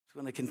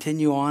We're going to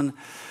continue on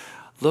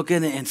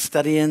looking and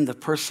studying the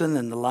person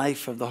and the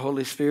life of the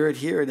Holy Spirit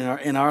here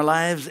in our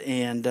lives.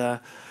 And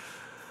the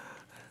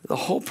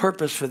whole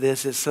purpose for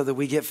this is so that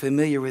we get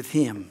familiar with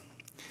Him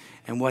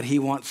and what He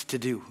wants to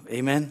do.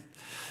 Amen?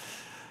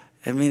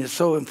 I mean, it's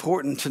so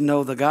important to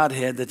know the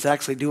Godhead that's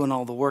actually doing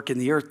all the work in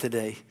the earth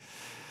today.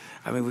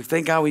 I mean, we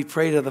thank God we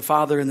pray to the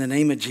Father in the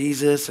name of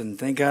Jesus, and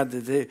thank God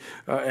that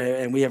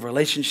and we have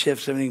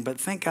relationships and everything, but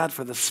thank God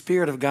for the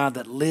Spirit of God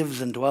that lives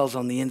and dwells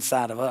on the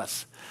inside of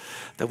us,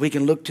 that we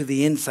can look to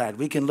the inside.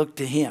 We can look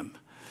to Him.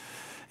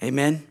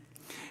 Amen?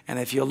 And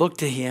if you'll look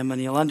to Him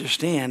and you'll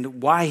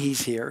understand why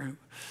He's here,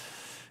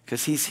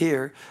 because He's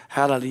here,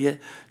 hallelujah,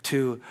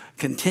 to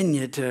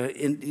continue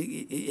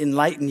to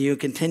enlighten you,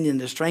 continue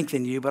to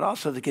strengthen you, but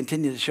also to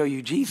continue to show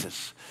you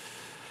Jesus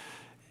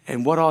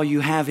and what all you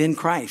have in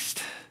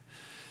Christ.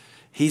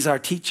 He's our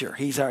teacher.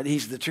 He's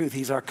the truth.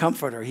 He's our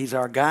comforter. He's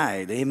our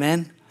guide.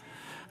 Amen?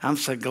 I'm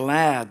so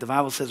glad. The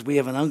Bible says we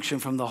have an unction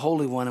from the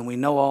Holy One and we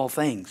know all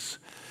things.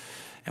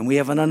 And we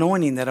have an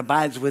anointing that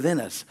abides within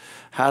us.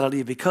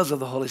 Hallelujah, because of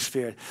the Holy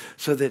Spirit.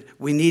 So that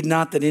we need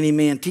not that any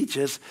man teach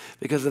us,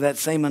 because of that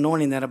same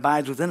anointing that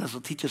abides within us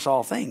will teach us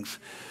all things.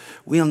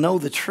 We'll know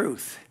the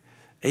truth.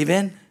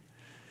 Amen?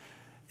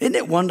 Isn't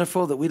it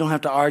wonderful that we don't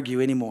have to argue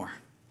anymore?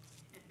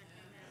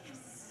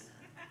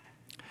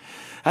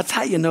 That's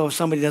how you know if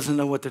somebody doesn't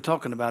know what they're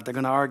talking about, they're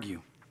going to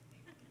argue.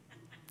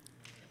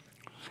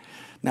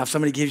 Now, if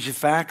somebody gives you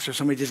facts or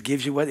somebody just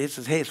gives you what it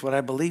says, hey, it's what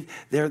I believe,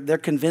 they're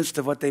convinced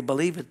of what they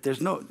believe.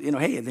 There's no,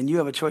 hey, then you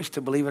have a choice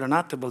to believe it or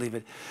not to believe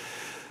it.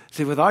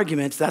 See, with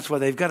arguments, that's why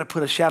they've got to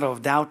put a shadow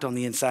of doubt on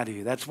the inside of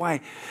you. That's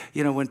why,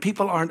 when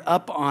people aren't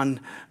up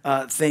on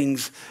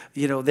things,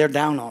 they're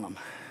down on them.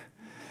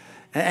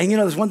 And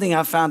there's one thing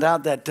I've found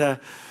out that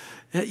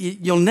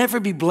you'll never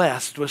be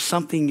blessed with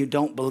something you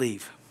don't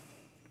believe.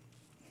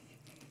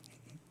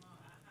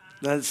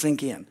 Let it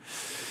sink in.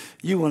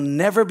 You will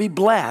never be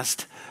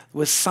blessed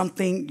with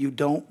something you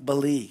don't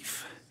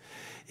believe.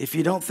 If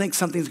you don't think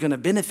something's going to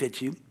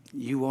benefit you,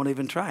 you won't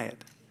even try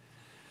it.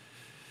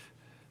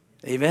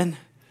 Amen?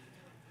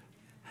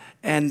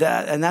 And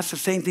that's the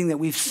same thing that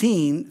we've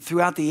seen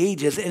throughout the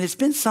ages. And it's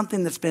been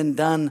something that's been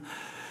done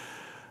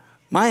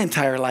my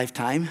entire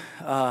lifetime.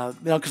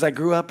 Because I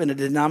grew up in a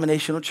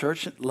denominational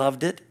church,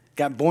 loved it,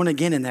 got born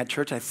again in that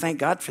church. I thank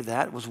God for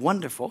that. It was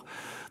wonderful.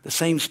 The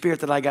same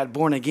Spirit that I got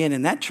born again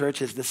in that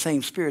church is the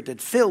same Spirit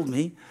that filled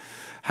me,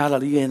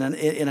 hallelujah,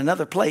 in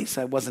another place.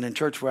 I wasn't in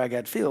church where I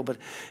got filled, but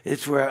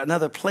it's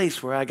another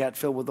place where I got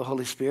filled with the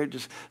Holy Spirit,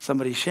 just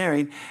somebody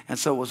sharing. And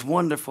so it was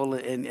wonderful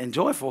and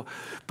joyful,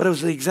 but it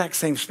was the exact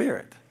same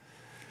Spirit.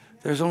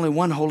 There's only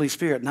one Holy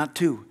Spirit, not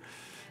two.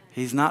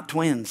 He's not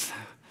twins.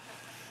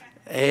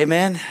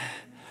 Amen.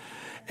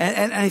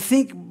 And I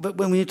think, but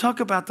when you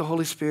talk about the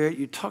Holy Spirit,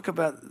 you talk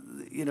about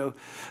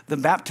the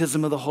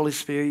baptism of the Holy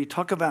Spirit. You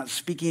talk about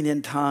speaking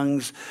in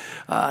tongues.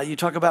 You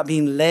talk about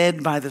being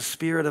led by the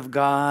Spirit of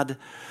God.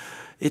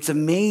 It's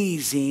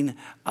amazing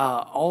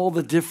all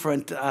the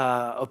different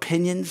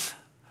opinions,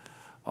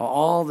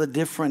 all the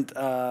different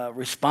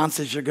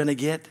responses you're going to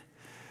get.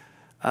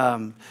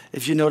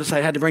 If you notice, I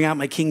had to bring out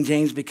my King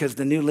James because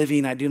the New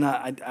Living, we're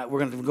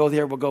going to go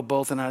there, we'll go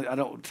both, and I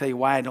don't tell you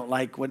why I don't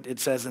like what it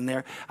says in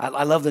there.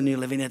 I love the New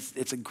Living.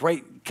 It's a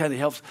great, kind of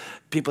helps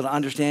people to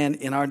understand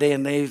in our day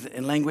and age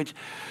and language.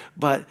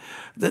 But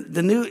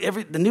the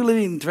New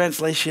Living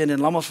Translation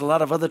and almost a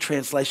lot of other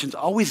translations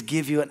always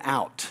give you an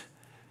out.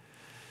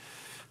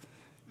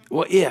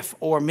 Well, if,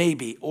 or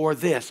maybe, or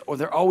this, or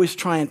they're always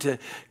trying to,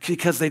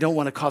 because they don't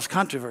want to cause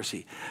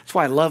controversy. That's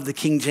why I love the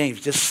King James.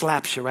 Just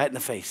slaps you right in the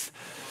face.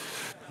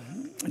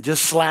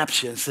 Just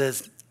slaps you and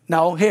says,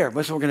 no, here,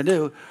 what's what we're going to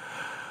do?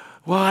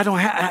 Well, I don't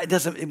have, it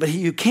doesn't, but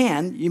you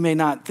can. You may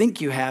not think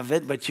you have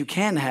it, but you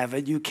can have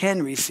it. You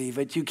can receive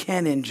it. You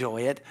can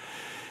enjoy it.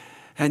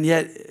 And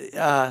yet,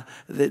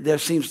 there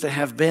seems to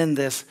have been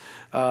this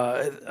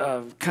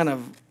kind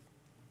of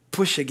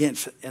push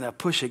against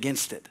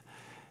it.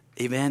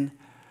 Amen?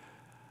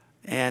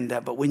 And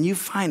but when you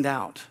find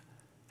out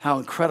how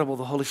incredible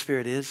the Holy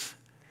Spirit is,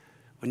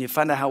 when you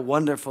find out how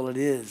wonderful it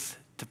is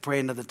to pray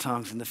in other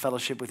tongues and to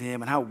fellowship with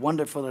Him, and how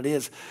wonderful it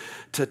is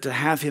to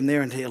have Him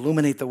there and to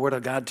illuminate the Word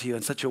of God to you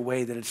in such a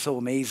way that it's so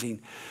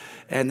amazing,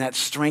 and that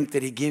strength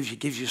that He gives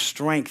you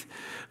strength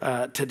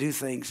to do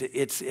things.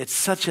 It's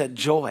such a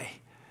joy.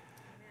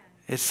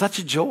 It's such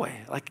a joy,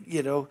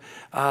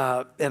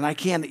 and I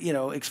can't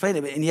explain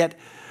it. And yet,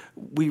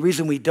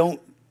 reason we don't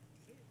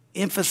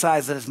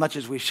emphasize it as much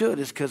as we should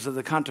is because of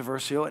the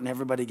controversial, and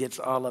everybody gets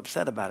all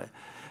upset about it.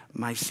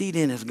 My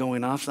CDN is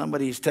going off.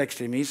 Somebody's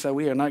texting me, so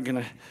we are not going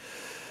to.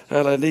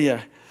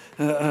 Hallelujah.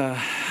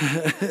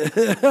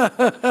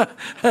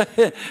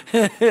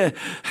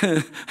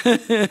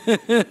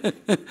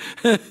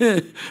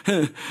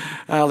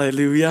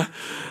 Hallelujah.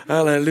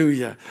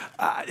 Hallelujah.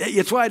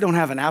 It's why I don't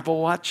have an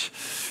Apple Watch,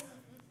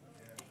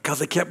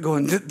 because I kept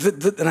going,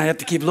 and I have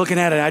to keep looking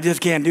at it. I just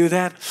can't do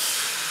that.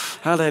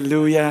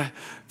 Hallelujah.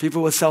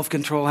 People with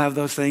self-control have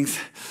those things.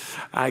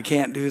 I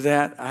can't do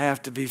that. I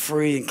have to be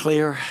free and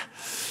clear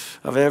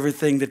of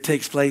everything that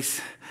takes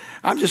place.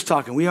 I'm just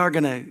talking. We are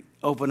going to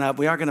open up.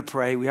 We are going to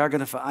pray.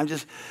 I'm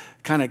just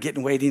kind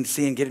of waiting,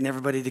 getting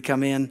everybody to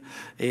come in.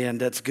 And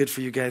that's good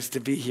for you guys to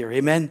be here.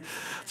 Amen.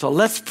 So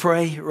let's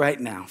pray right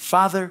now.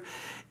 Father,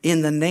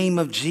 in the name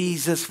of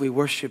Jesus, we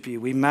worship you.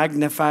 We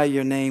magnify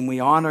your name. We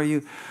honor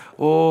you.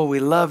 Oh, we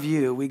love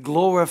you. We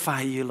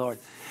glorify you, Lord.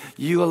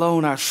 You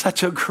alone are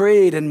such a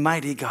great and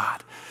mighty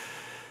God.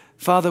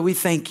 Father, we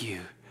thank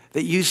you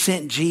that you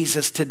sent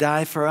Jesus to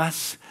die for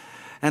us.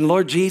 And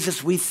Lord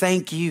Jesus, we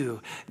thank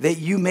you that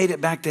you made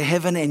it back to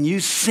heaven and you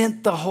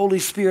sent the Holy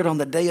Spirit on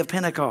the day of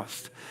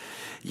Pentecost.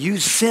 You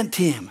sent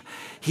him.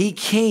 He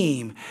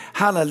came,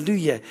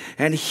 hallelujah,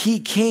 and he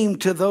came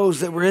to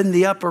those that were in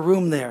the upper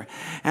room there.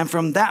 And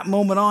from that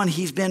moment on,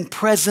 he's been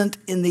present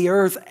in the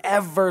earth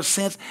ever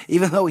since,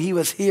 even though he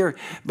was here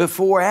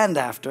before and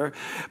after.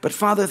 But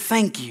Father,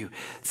 thank you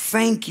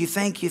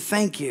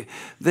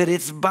that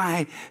it's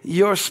by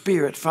your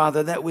Spirit,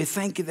 Father, that we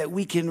thank you that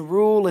we can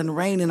rule and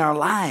reign in our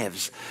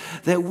lives,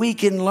 that we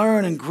can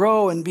learn and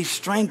grow and be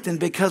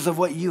strengthened because of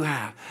what you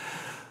have.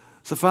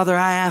 So Father,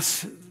 I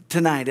ask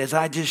tonight, as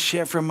I just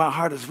share from my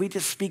heart, as we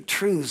just speak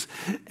truths,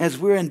 as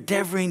we're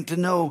endeavoring to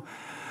know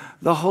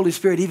the Holy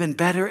Spirit even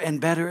better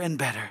and better and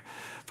better.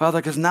 Father,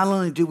 because not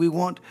only do we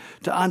want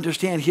to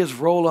understand his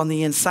role on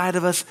the inside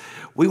of us,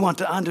 we want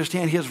to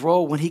understand his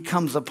role when he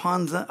comes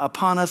upon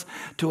us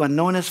to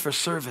anoint us for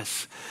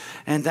service.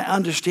 And the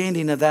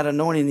understanding of that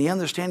anointing, the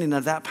understanding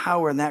of that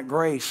power and that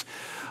grace.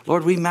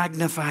 Lord, we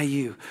magnify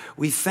you.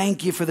 We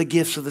thank you for the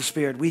gifts of the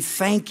Spirit. We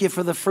thank you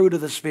for the fruit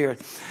of the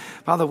Spirit.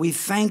 Father, we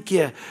thank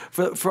you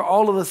for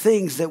all of the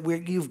things that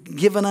you've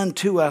given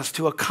unto us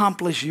to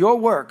accomplish your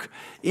work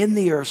in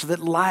the earth so that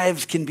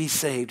lives can be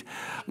saved,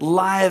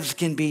 lives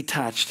can be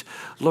touched.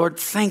 Lord,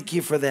 thank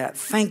you for that.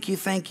 Thank you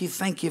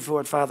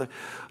for it, Father.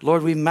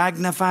 Lord, we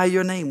magnify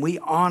your name. We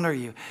honor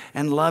you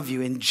and love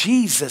you. In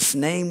Jesus'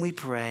 name we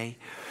pray.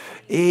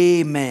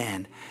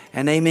 Amen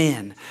and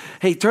amen.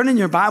 Hey, turn in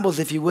your Bibles,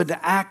 if you would,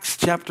 to Acts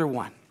chapter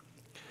 1.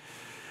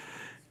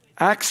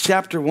 Acts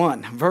chapter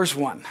 1, verse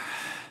 1.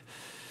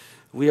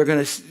 We are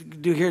going to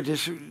do here,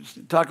 just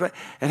talk about,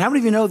 and how many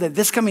of you know that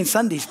this coming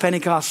Sunday is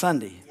Pentecost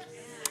Sunday?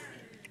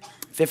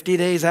 50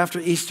 days after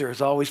Easter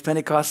is always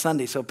Pentecost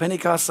Sunday. So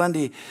Pentecost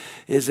Sunday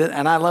is it,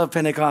 and I love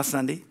Pentecost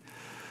Sunday.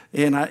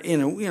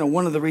 And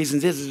one of the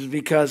reasons is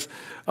because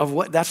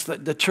of that's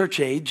the church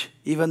age,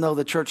 even though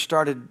the church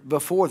started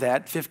before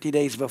that, 50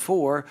 days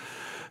before,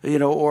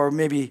 or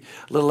maybe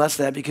a little less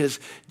than that, because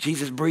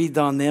Jesus breathed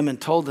on them and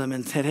told them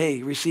and said,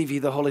 hey, receive ye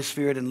the Holy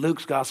Spirit in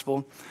Luke's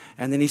gospel.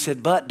 And then he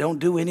said, but don't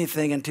do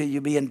anything until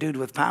you be endued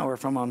with power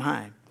from on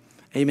high.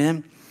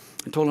 Amen.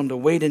 And told them to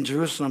wait in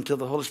Jerusalem until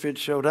the Holy Spirit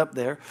showed up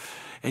there.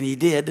 And he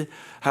did.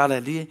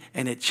 Hallelujah.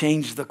 And it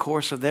changed the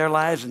course of their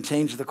lives and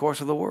changed the course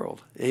of the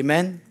world.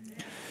 Amen.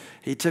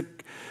 He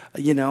took,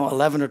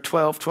 11 or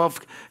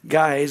 12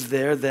 guys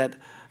there that,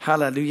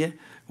 hallelujah,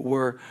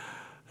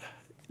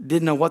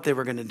 didn't know what they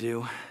were going to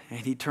do.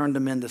 And he turned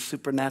them into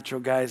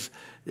supernatural guys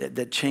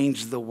that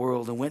changed the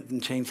world and went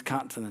and changed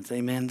continents.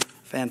 Amen.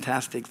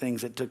 Fantastic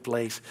things that took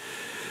place.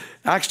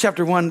 Acts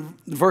chapter 1,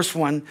 verse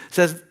 1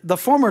 says, the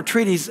former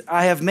treatise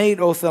I have made,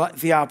 O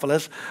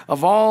Theophilus,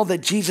 of all that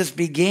Jesus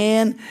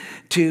began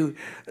to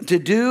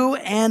do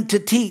and to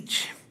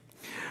teach,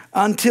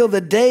 until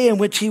the day in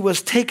which he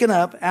was taken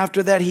up.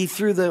 After that, he,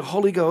 through the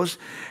Holy Ghost,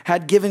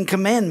 had given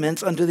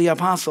commandments unto the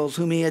apostles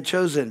whom he had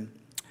chosen,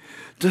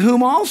 to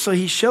whom also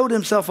he showed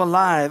himself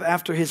alive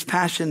after his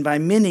passion by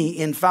many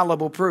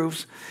infallible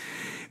proofs,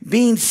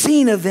 being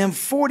seen of them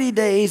 40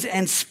 days,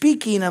 and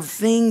speaking of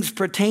things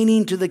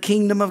pertaining to the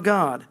kingdom of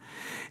God.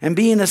 And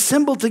being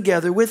assembled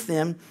together with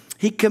them,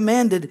 he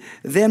commanded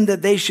them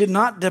that they should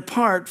not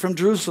depart from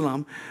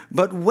Jerusalem,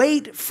 but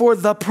wait for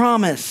the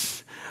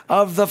promise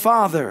of the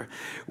Father,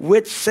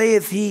 which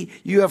saith he,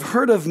 you have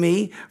heard of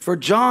me, for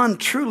John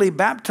truly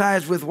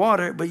baptized with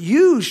water, but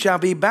you shall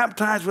be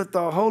baptized with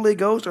the Holy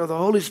Ghost, or the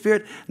Holy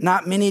Spirit,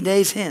 not many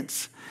days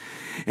hence.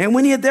 And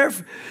when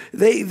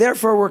they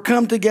therefore were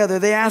come together,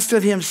 they asked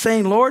of him,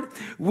 saying, Lord,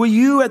 will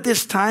you at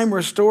this time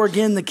restore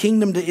again the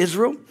kingdom to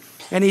Israel?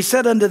 And he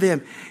said unto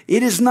them,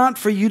 it is not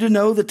for you to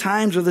know the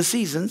times or the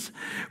seasons,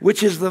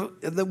 which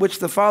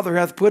the Father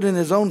hath put in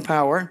his own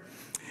power,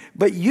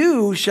 but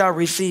you shall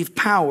receive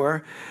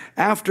power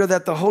after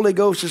that the Holy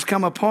Ghost is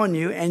come upon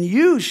you, and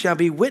you shall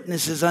be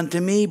witnesses unto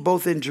me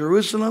both in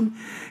Jerusalem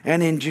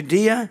and in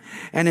Judea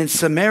and in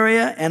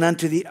Samaria and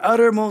unto the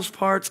uttermost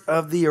parts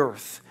of the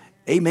earth.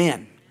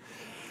 Amen.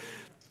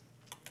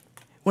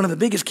 One of the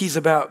biggest keys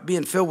about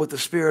being filled with the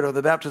Spirit, or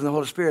the baptism of the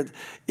Holy Spirit,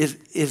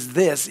 is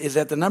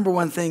that the number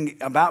one thing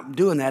about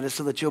doing that is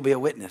so that you'll be a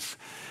witness.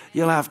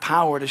 You'll have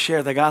power to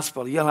share the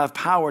gospel. You'll have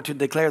power to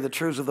declare the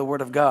truths of the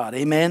Word of God.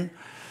 Amen.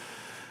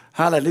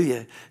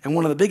 Hallelujah. And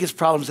one of the biggest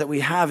problems that we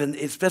have,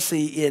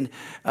 especially in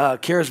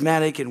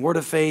charismatic and Word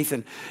of Faith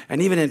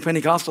and even in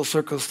Pentecostal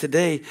circles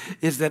today,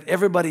 is that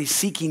everybody's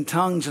seeking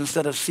tongues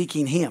instead of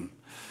seeking Him.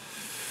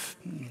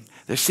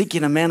 They're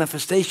seeking a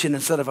manifestation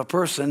instead of a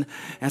person,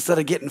 instead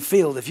of getting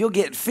filled. If you'll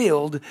get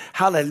filled,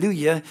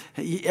 hallelujah,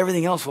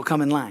 everything else will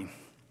come in line.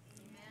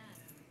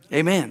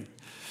 Amen.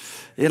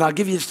 And I'll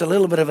give you just a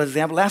little bit of an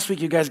example. Last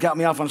week, you guys got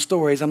me off on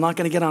stories. I'm not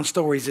going to get on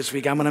stories this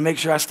week. I'm going to make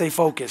sure I stay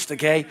focused,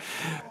 okay?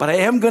 But I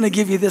am going to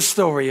give you this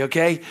story,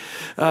 okay?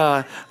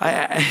 I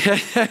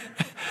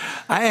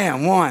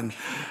am one.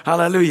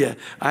 Hallelujah.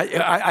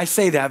 I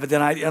say that, but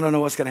then I don't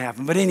know what's going to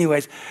happen. But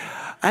anyways,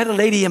 I had a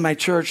lady in my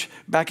church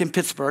back in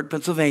Pittsburgh,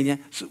 Pennsylvania.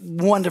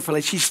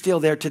 Wonderfully, she's still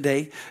there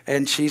today,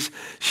 and she's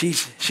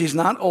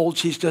not old.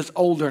 She's just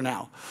older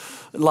now.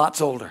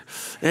 Lots older.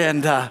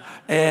 And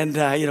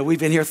we've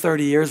been here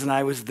 30 years, and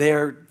I was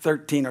there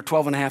 13 or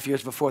 12 and a half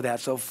years before that.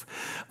 So,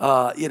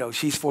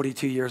 she's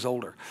 42 years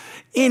older.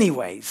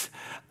 Anyways,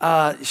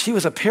 she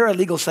was a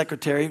paralegal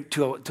secretary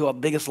to a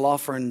biggest law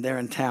firm there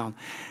in town,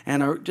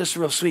 and just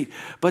real sweet.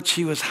 But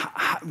she was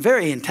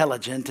very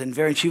intelligent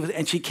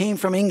and she came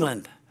from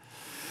England.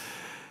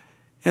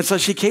 And so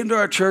she came to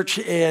our church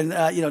and,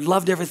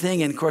 loved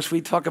everything. And, of course,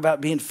 we'd talk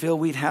about being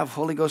filled. We'd have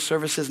Holy Ghost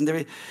services and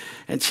everything.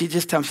 And she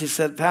just told me, she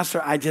said,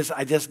 Pastor, I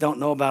just don't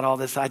know about all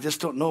this. I just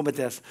don't know about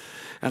this.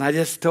 And I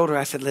just told her,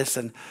 I said,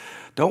 listen,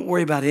 don't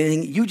worry about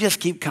anything. You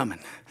just keep coming.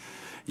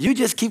 You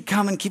just keep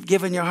coming, keep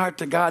giving your heart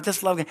to God.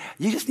 Just love God.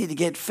 You just need to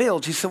get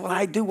filled. She said, well,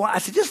 I do want. I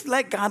said, just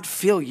let God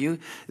fill you.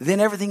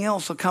 Then everything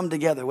else will come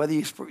together. Whether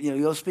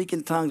you'll speak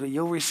in tongues or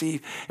you'll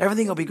receive,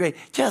 everything will be great.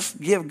 Just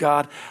give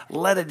God.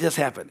 Let it just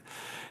happen.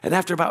 And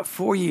after about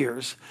 4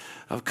 years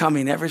of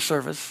coming every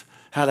service,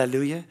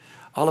 hallelujah,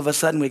 all of a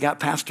sudden we got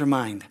Pastor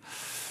Mind.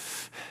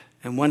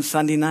 And one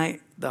Sunday night,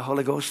 the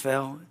Holy Ghost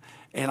fell.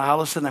 And all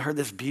of a sudden I heard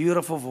this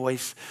beautiful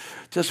voice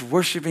just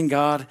worshiping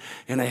God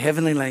in a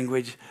heavenly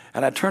language.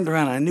 And I turned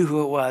around and I knew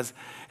who it was.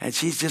 And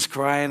she's just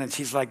crying and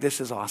she's like,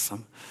 this is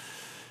awesome.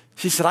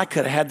 She said, I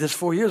could have had this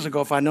 4 years ago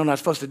if I'd known what I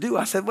was supposed to do.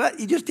 I said, well,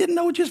 you just didn't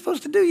know what you're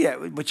supposed to do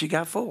yet, but you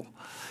got full.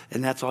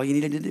 And that's all you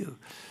needed to do.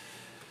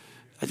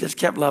 I just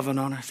kept loving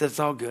on her. I said, it's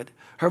all good.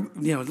 Her,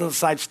 little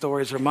side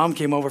stories. Her mom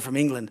came over from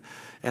England,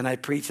 and I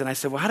preached, and I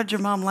said, well, how did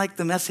your mom like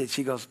the message?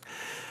 She goes,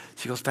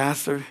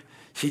 Pastor,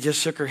 she just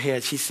shook her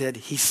head. She said,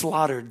 he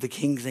slaughtered the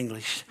King's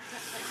English.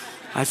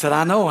 I said,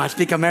 I know. I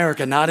speak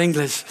American, not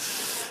English.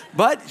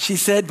 But she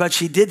said, but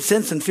she did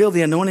sense and feel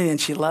the anointing,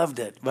 and she loved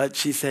it. But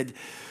she said,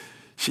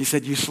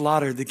 you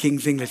slaughtered the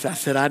King's English. I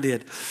said, I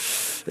did.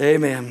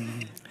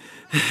 Amen.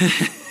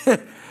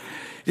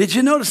 Did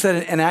you notice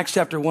that in Acts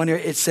chapter 1 here,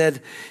 it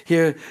said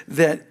here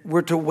that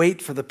we're to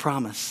wait for the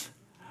promise?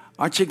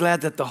 Aren't you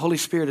glad that the Holy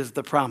Spirit is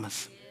the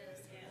promise?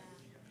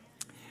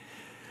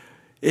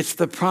 It's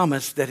the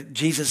promise that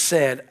Jesus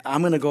said,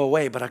 I'm going to go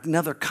away, but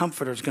another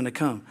comforter is going to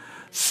come.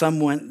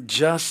 Someone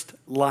just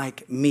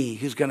like me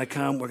who's going to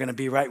come. We're going to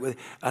be right with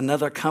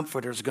another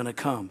comforter is going to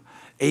come.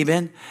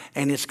 Amen?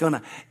 And it's going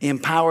to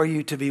empower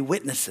you to be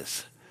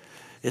witnesses.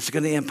 It's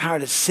going to empower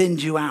to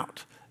send you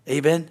out.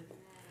 Amen?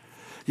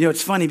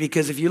 It's funny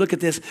because if you look at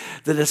this,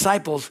 the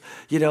disciples,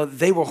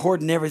 they were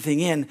hoarding everything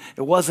in.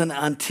 It wasn't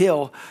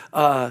until,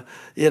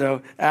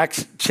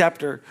 Acts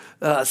chapter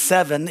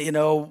 7,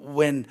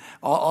 when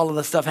all of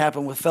the stuff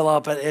happened with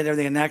Philip and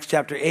everything in Acts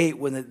chapter 8,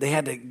 when they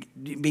had to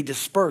be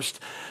dispersed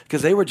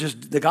because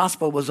the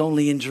gospel was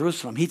only in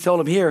Jerusalem. He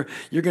told them here,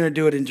 you're going to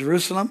do it in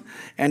Jerusalem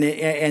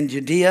and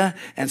Judea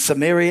and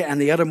Samaria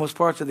and the uttermost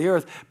parts of the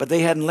earth. But they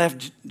hadn't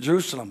left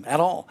Jerusalem at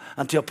all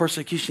until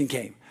persecution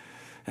came.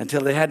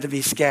 Until they had to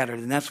be scattered.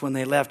 And that's when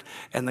they left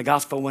and the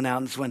gospel went out.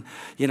 And it's when,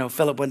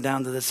 Philip went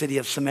down to the city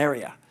of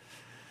Samaria.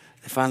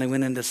 They finally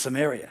went into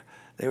Samaria.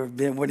 They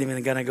weren't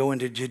even going to go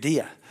into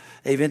Judea.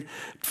 Amen.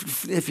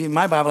 If you,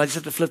 my Bible, I just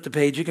have to flip the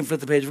page. You can flip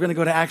the page. We're going to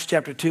go to Acts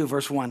chapter 2,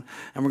 verse 1.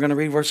 And we're going to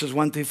read verses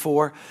 1 through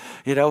 4,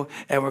 and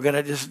we're going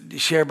to just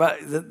share about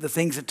the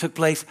things that took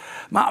place.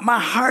 My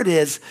heart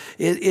is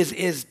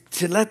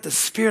to let the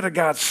Spirit of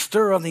God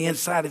stir on the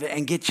inside of it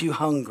and get you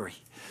hungry.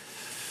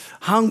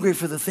 Hungry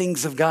for the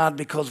things of God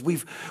because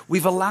we've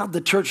allowed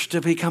the church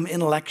to become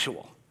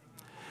intellectual.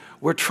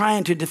 We're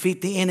trying to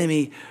defeat the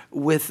enemy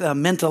with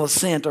mental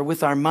assent or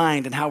with our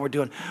mind and how we're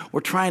doing. We're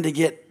trying to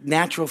get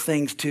natural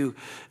things to,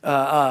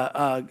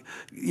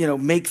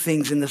 make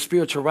things in the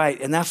spiritual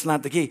right. And that's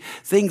not the key.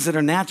 Things that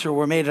are natural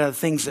were made out of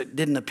things that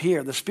didn't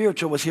appear. The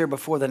spiritual was here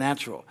before the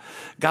natural.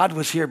 God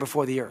was here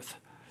before the earth.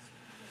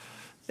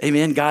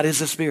 Amen. God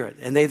is a spirit,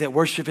 and they that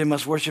worship him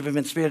must worship him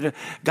in spirit.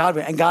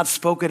 God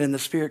spoke it, and the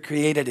Spirit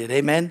created it.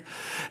 Amen.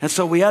 And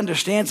so we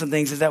understand some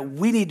things is that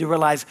we need to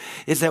realize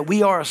is that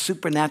we are a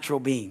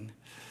supernatural being.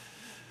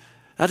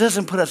 That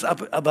doesn't put us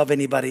up above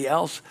anybody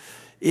else.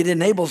 It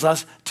enables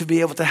us to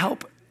be able to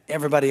help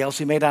everybody else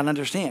who may not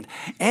understand.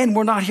 And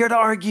we're not here to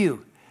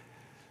argue.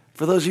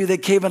 For those of you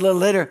that came a little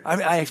later,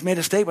 I made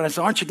a statement. I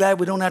said, aren't you glad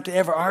we don't have to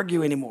ever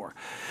argue anymore?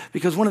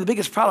 Because one of the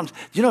biggest problems,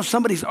 if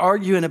somebody's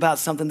arguing about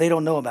something, they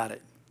don't know about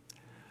it.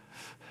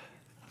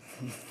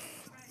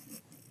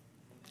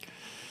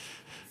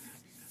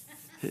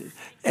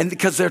 And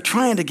because they're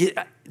trying to get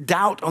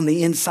doubt on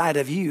the inside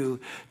of you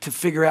to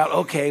figure out,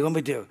 okay, what do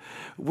we do?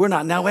 We're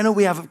not. Now, I know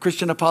we have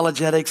Christian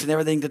apologetics and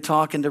everything to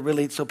talk and to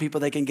really, so people,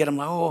 they can get them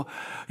like,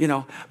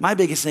 my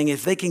biggest thing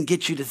is they can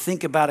get you to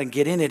think about and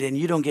get in it, and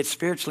you don't get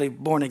spiritually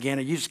born again,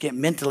 or you just get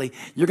mentally,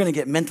 you're going to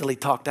get mentally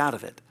talked out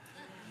of it.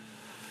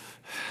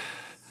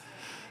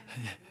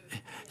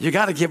 You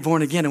got to get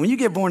born again. And when you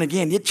get born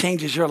again, it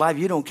changes your life.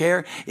 You don't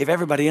care if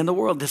everybody in the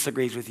world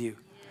disagrees with you.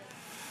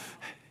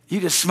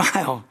 You just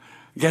smile.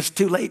 It's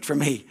too late for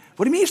me.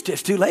 What do you mean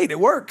it's too late? It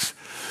works.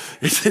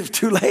 It's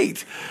too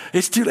late.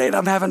 It's too late.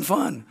 I'm having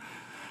fun.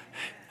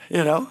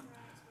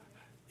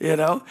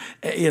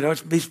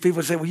 These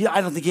people say, well,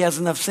 I don't think he has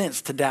enough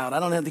sense to doubt. I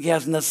don't think he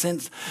has enough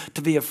sense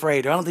to be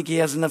afraid. Or I don't think he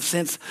has enough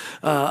sense,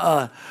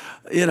 to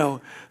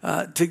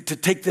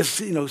take this,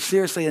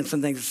 seriously in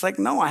some things. It's like,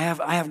 no, I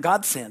have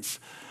God's sense.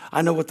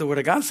 I know what the Word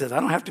of God says. I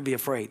don't have to be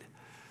afraid.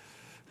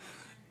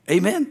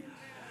 Amen?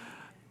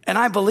 And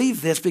I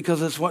believe this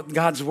because it's what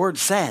God's Word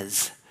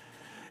says.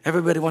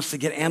 Everybody wants to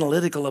get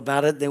analytical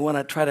about it. They want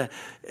to try to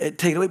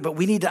take it away. But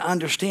we need to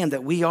understand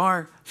that we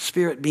are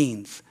spirit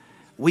beings.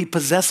 We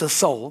possess a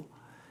soul.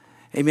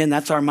 Amen.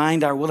 That's our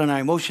mind, our will, and our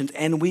emotions.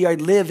 And we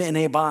live in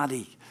a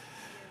body.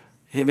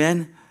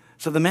 Amen.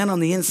 So the man on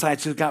the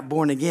inside who got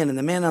born again, and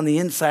the man on the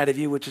inside of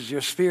you, which is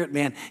your spirit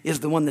man, is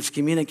the one that's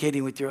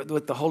communicating with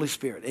the Holy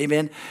Spirit.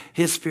 Amen.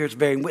 His Spirit's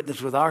bearing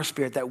witness with our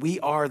spirit that we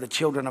are the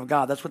children of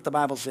God. That's what the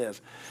Bible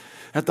says.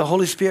 That the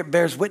Holy Spirit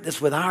bears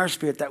witness with our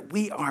spirit that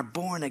we are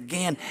born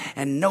again,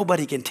 and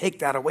nobody can take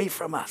that away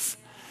from us.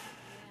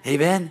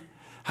 Amen.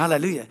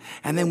 Hallelujah.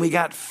 And then we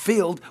got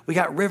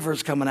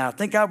rivers coming out.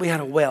 Thank God we had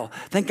a well.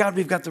 Thank God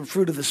we've got the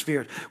fruit of the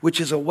Spirit,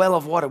 which is a well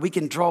of water. We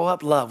can draw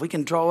up love. We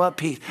can draw up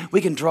peace. We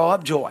can draw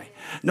up joy.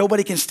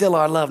 Nobody can steal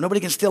our love. Nobody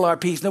can steal our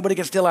peace. Nobody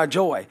can steal our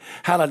joy.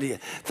 Hallelujah.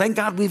 Thank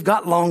God we've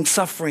got long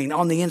suffering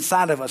on the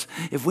inside of us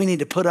if we need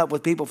to put up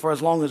with people for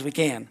as long as we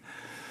can.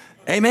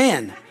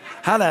 Amen.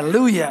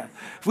 Hallelujah.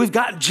 We've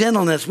got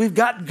gentleness. We've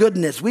got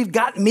goodness. We've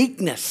got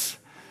meekness.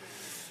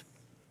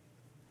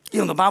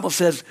 The Bible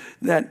says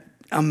that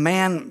a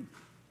man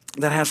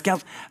that has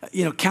counsel,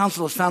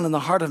 counsel is found in the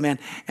heart of man,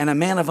 and a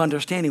man of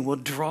understanding will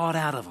draw it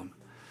out of him.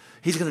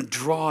 He's going to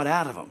draw it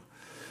out of him,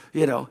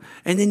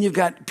 And then you've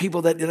got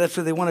people that's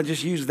what they want to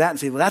just use that and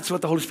say, well, that's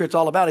what the Holy Spirit's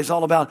all about. He's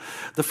all about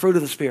the fruit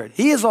of the Spirit.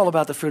 He is all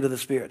about the fruit of the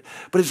Spirit,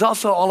 but he's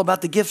also all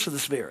about the gifts of the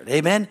Spirit.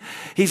 Amen.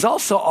 He's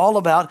also all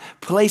about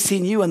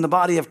placing you in the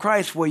body of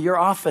Christ where your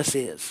office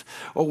is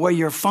or where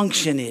your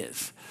function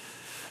is.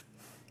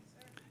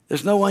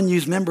 There's no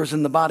unused members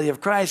in the body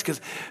of Christ because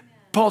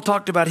Paul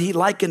talked about he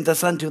likened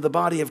us unto the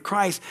body of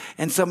Christ.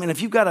 And so, if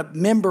you've got a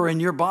member in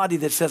your body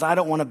that says, I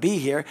don't want to be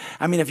here.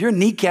 If your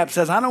kneecap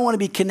says, I don't want to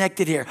be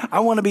connected here. I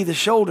want to be the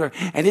shoulder.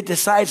 And it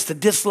decides to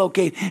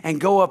dislocate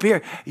and go up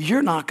here.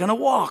 You're not going to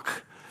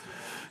walk.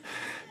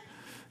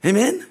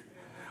 Amen?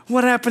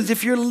 What happens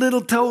if your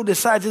little toe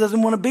decides it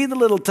doesn't want to be the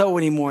little toe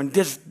anymore? And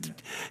just,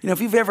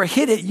 if you've ever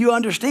hit it, you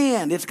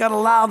understand. It's got a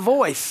loud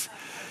voice.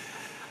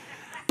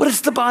 But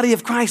it's the body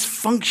of Christ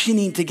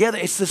functioning together.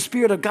 It's the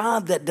Spirit of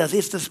God that does.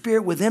 It's the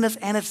Spirit within us,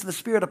 and it's the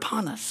Spirit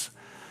upon us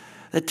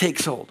that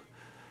takes hold.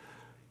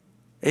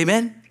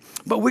 Amen?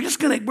 But we're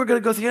going to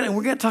go through it, and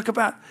we're going to talk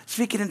about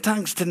speaking in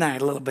tongues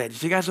tonight a little bit.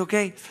 Is you guys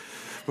okay?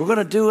 We're going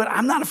to do it.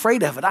 I'm not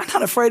afraid of it. I'm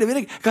not afraid of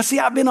it. Because, see,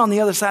 I've been on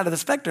the other side of the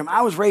spectrum.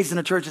 I was raised in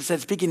a church that said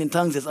speaking in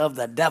tongues is of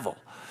the devil.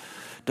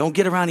 Don't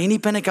get around any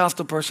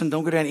Pentecostal person.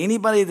 Don't get around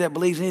anybody that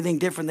believes anything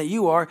different than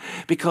you are,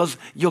 because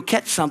you'll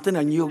catch something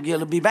and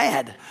you'll be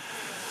bad.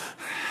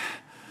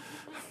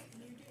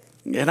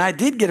 And I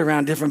did get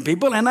around different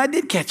people, and I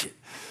did catch it.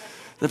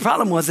 The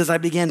problem was I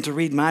began to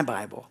read my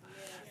Bible.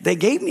 They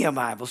gave me a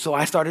Bible, so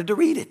I started to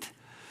read it.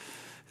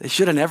 They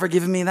should have never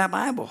given me that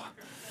Bible.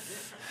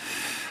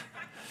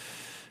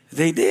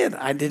 They did.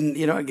 I didn't,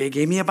 they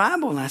gave me a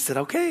Bible, and I said,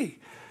 okay.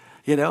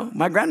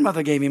 My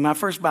grandmother gave me my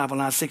first Bible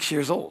when I was 6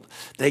 years old.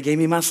 They gave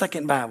me my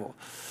second Bible,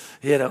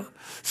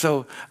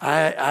 So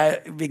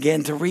I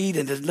began to read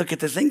and to look at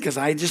this thing because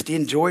I just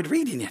enjoyed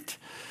reading it.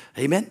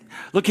 Amen?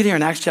 Look at here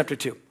in Acts chapter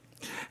 2.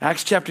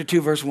 Acts chapter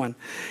 2, verse 1.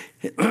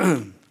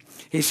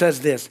 He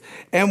says this,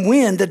 and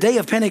when the day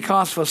of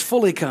Pentecost was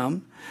fully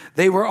come,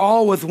 they were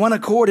all with one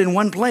accord in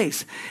one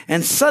place.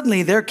 And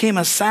suddenly there came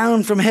a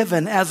sound from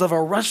heaven as of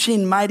a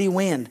rushing mighty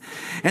wind.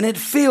 And it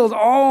filled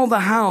all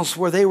the house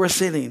where they were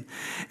sitting.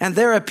 And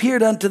there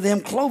appeared unto them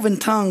cloven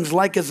tongues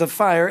like as of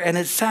fire, and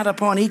it sat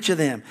upon each of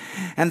them.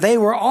 And they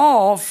were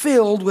all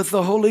filled with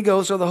the Holy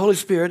Ghost, or the Holy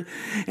Spirit,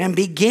 and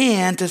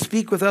began to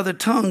speak with other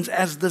tongues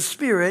as the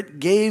Spirit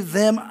gave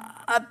them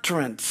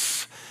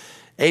utterance.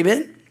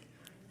 Amen.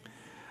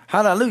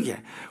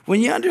 Hallelujah.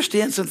 When you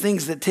understand some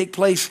things that take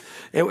place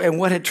and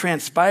what had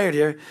transpired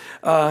here,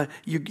 and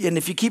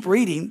if you keep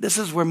reading, this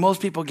is where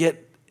most people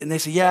get, and they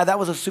say, yeah, that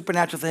was a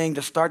supernatural thing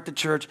to start the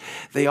church.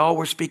 They all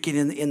were speaking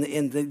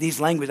in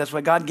these languages. That's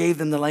why God gave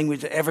them the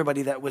language to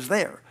everybody that was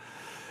there.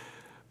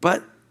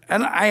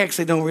 And I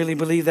actually don't really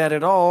believe that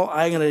at all.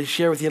 I'm going to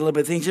share with you a little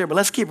bit of things here, but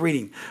let's keep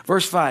reading.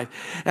 Verse 5.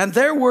 And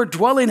there were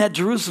dwelling at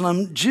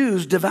Jerusalem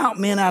Jews, devout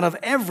men out of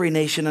every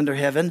nation under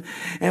heaven.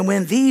 And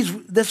when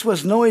this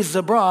was noised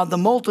abroad, the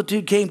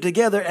multitude came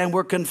together and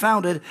were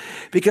confounded,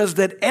 because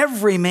that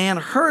every man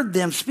heard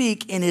them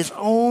speak in his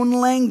own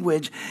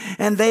language.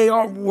 And they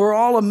were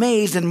all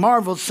amazed and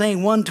marveled,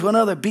 saying one to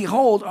another,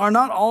 behold, are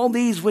not all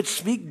these which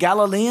speak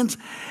Galileans?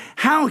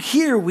 how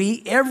hear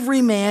we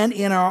every man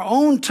in our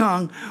own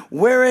tongue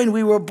wherein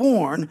we were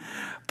born,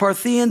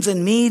 Parthians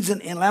and Medes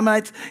and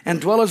Elamites and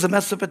dwellers of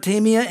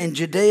Mesopotamia and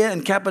Judea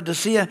and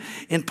Cappadocia,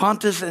 in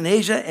Pontus and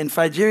Asia and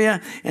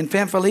Phrygia and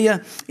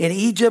Pamphylia, in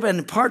Egypt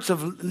and parts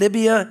of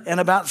Libya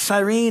and about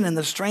Cyrene, and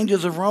the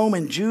strangers of Rome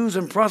and Jews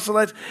and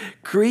proselytes,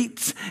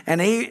 Cretes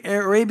and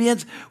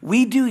Arabians,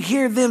 we do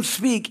hear them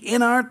speak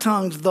in our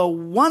tongues the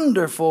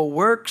wonderful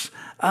works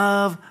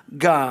of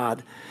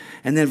God.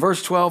 And then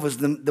verse 12 is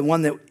the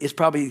one that is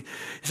probably, it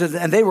says,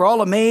 and they were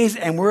all amazed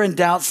and were in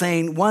doubt,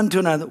 saying one to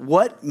another,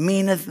 what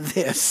meaneth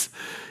this?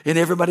 And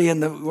everybody in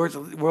the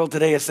world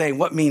today is saying,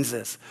 what means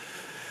this?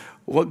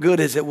 What good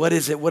is it? What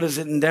is it? What is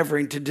it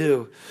endeavoring to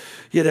do?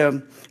 You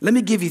know, let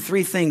me give you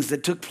 3 things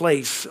that took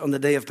place on the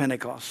day of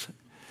Pentecost.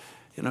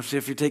 You know, so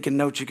if you're taking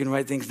notes, you can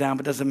write things down,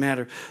 but it doesn't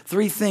matter.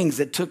 3 things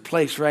that took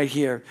place right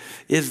here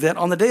is that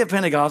on the day of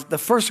Pentecost, the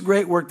first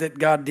great work that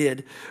God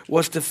did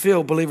was to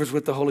fill believers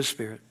with the Holy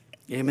Spirit.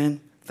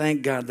 Amen.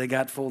 Thank God they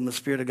got full and the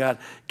Spirit of God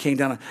came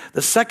down.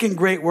 The second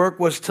great work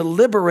was to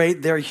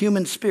liberate their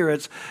human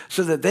spirits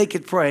so that they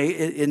could pray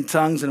in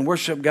tongues and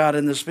worship God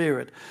in the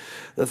Spirit.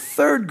 The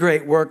third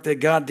great work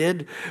that God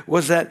did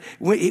was that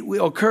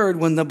it occurred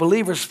when the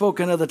believers spoke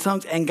in other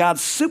tongues, and God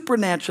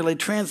supernaturally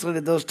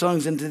translated those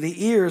tongues into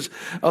the ears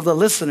of the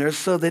listeners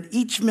so that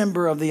each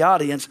member of the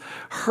audience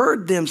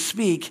heard them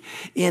speak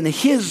in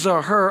his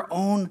or her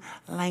own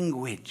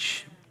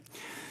language.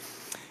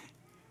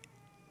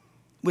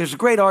 There's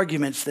great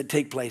arguments that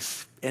take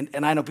place,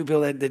 and I know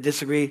people that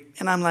disagree,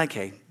 and I'm like,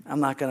 hey, I'm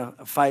not going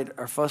to fight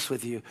or fuss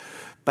with you.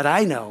 But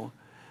I know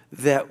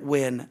that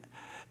when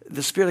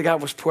the Spirit of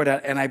God was poured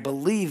out, and I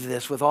believe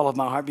this with all of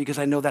my heart because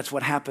I know that's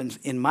what happens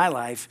in my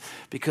life,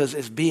 because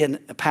as being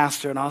a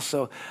pastor and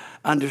also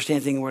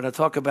understanding, we're going to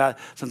talk about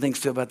some things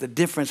too about the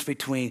difference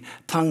between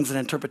tongues and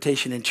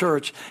interpretation in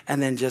church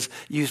and then just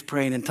use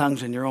praying in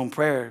tongues in your own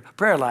prayer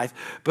life.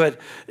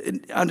 But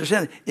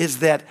understand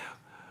is that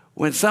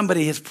when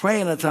somebody is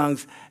praying in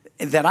tongues,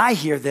 that I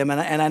hear them,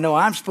 and I know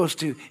I'm supposed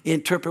to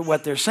interpret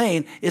what they're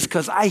saying, is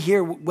because I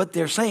hear what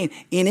they're saying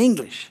in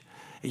English.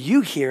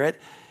 You hear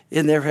it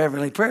in their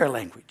heavenly prayer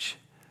language.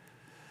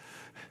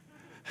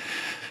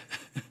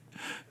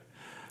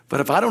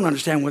 But if I don't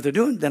understand what they're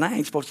doing, then I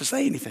ain't supposed to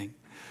say anything.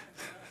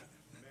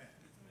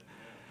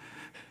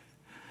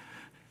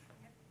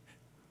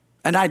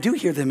 And I do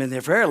hear them in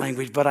their prayer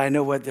language, but I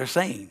know what they're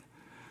saying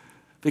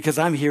because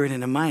I'm hearing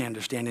it in my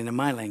understanding, in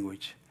my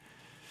language.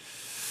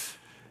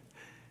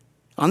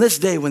 On this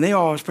day, when they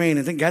all was praying,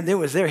 and God, there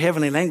was their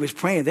heavenly language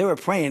praying. They were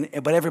praying,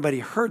 but everybody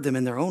heard them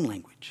in their own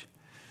language.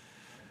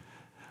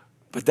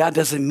 But that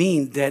doesn't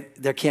mean that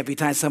there can't be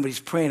times somebody's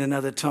praying in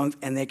other tongues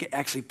and they can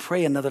actually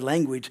pray another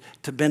language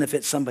to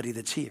benefit somebody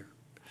that's here.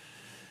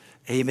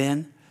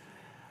 Amen?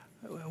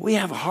 We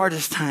have the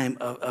hardest time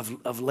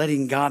of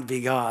letting God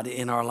be God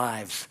in our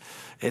lives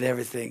and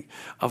everything,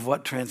 of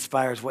what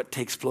transpires, what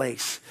takes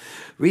place.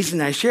 Reason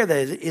I share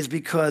that is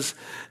because,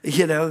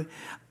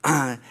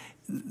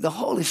 the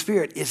Holy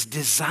Spirit is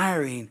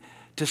desiring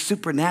to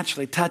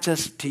supernaturally touch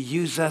us, to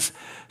use us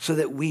so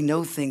that we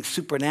know things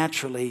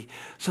supernaturally,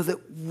 so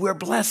that we're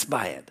blessed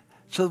by it,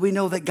 so that we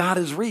know that God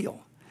is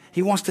real.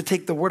 He wants to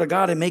take the Word of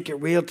God and make it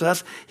real to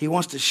us. He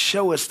wants to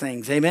show us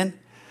things. Amen?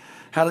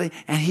 Hallelujah.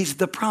 And He's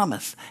the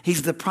promise.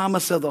 He's the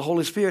promise of the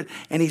Holy Spirit,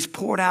 and He's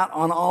poured out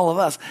on all of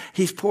us.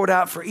 He's poured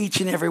out for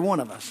each and every one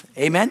of us.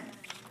 Amen?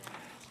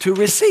 To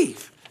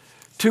receive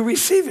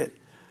it.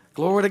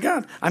 Glory to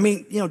God. I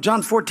mean,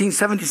 John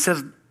 14:17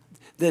 says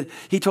that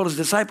He told His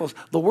disciples,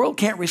 the world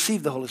can't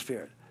receive the Holy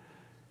Spirit.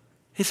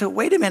 He said,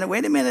 wait a minute.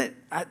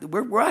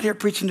 We're out here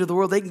preaching to the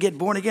world. They can get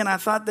born again. I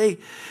thought they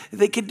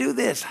could do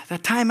this.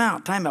 Time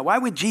out. Why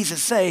would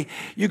Jesus say,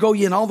 you go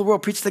ye in all the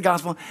world, preach the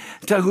gospel,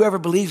 tell whoever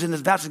believes in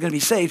this baptism is going to be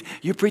saved.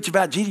 You preach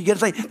about Jesus, you get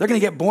saved. They're going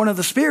to get born of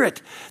the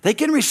Spirit. They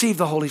can receive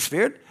the Holy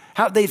Spirit.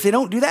 If they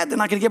don't do that, they're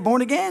not going to get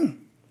born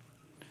again.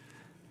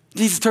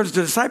 Jesus turns to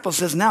the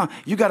disciples and says, now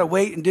you got to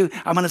wait and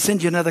I'm going to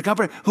send you another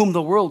comforter whom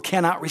the world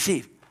cannot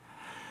receive.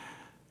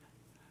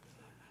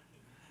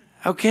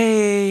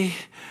 Okay.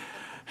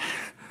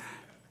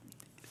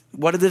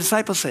 What did the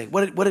disciples say?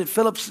 What did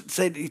Philip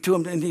say to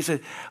him? And he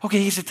said,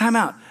 time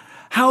out.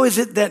 How is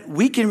it that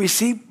we can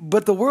receive,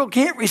 but the world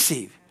can't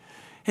receive?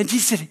 And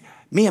Jesus said,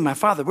 me and my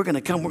Father, we're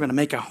going to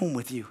make a home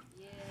with you.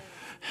 Yeah.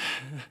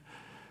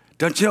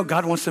 Don't you know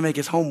God wants to make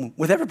His home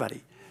with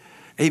everybody?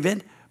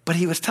 Amen. But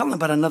He was telling them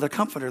about another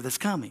comforter that's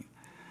coming.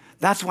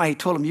 That's why He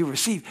told them, you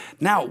receive.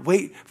 Now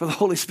wait for the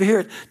Holy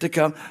Spirit to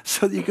come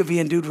so that you could be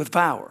endued with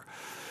power.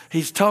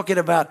 He's talking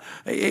about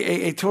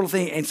a total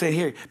thing and saying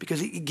here,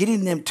 because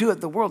getting them to it,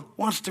 the world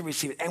wants to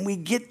receive it, and we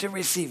get to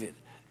receive it.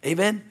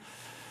 Amen?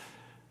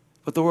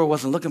 But the world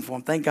wasn't looking for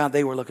Him. Thank God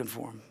they were looking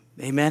for Him.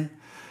 Amen?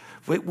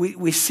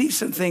 We see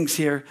some things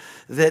here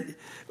that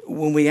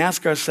when we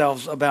ask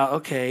ourselves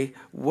about,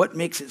 what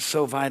makes it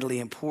so vitally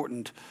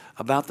important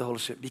about the Holy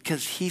Spirit?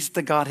 Because He's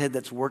the Godhead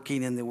that's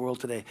working in the world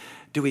today.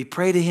 Do we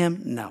pray to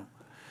Him? No.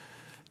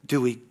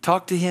 Do we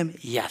talk to Him?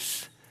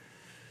 Yes.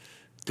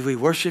 Do we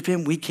worship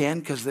him? We can,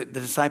 because the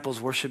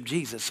disciples worship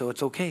Jesus, so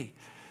it's okay.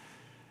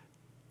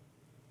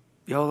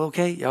 Y'all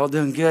okay? Y'all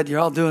doing good? You're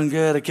all doing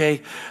good,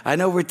 okay? I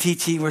know we're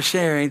teaching, we're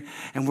sharing,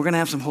 and we're going to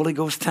have some Holy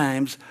Ghost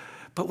times,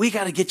 but we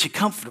got to get you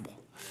comfortable.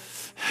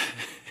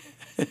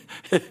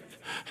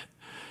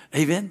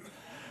 Amen?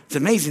 It's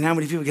amazing how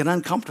many people get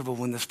uncomfortable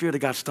when the Spirit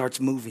of God starts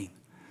moving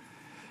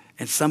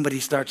and somebody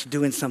starts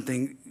doing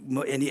something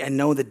and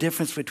know the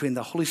difference between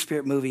the Holy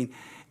Spirit moving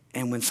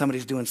and when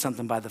somebody's doing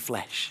something by the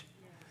flesh.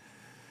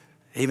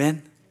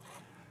 Amen?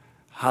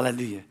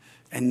 Hallelujah.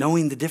 And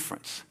knowing the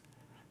difference.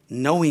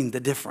 Knowing the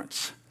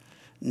difference.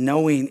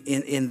 Knowing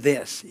in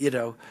this, you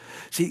know.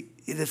 See,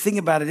 the thing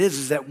about it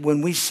is that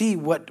when we see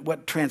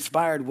what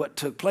transpired, what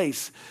took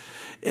place,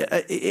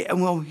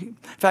 well, in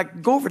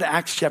fact, go over to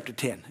Acts chapter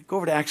 10. Go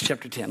over to Acts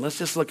chapter 10. Let's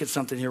just look at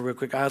something here real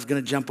quick. I was going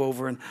to jump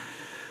over,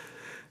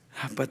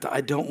 but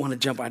I don't want to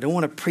jump. I don't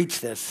want to preach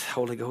this,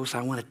 Holy Ghost.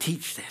 I want to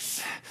teach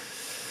this.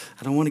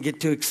 I don't want to get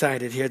too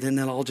excited here. Then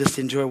they'll all just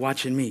enjoy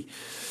watching me.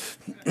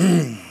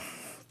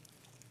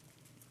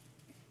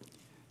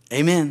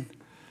 Amen.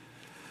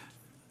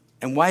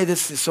 And why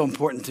this is so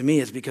important to me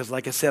is because,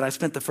 like I said, I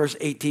spent the first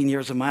 18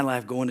 years of my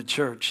life going to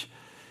church,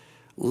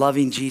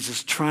 loving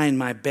Jesus, trying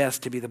my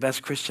best to be the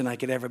best Christian I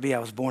could ever be. I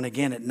was born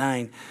again at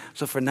 9.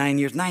 So for 9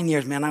 years, man,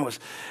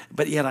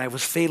 but yet I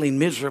was failing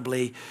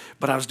miserably,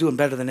 but I was doing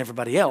better than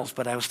everybody else,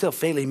 but I was still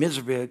failing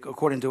miserably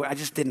according to, I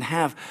just didn't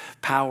have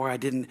power. I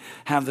didn't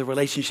have the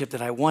relationship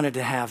that I wanted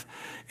to have.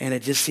 And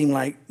it just seemed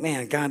like,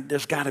 man, God,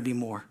 there's got to be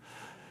more.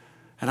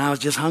 And I was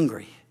just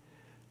hungry.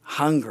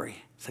 I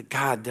said,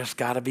 God, there's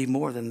got to be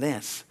more than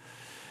this.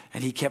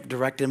 And he kept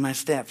directing my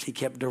steps. He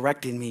kept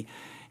directing me,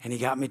 and he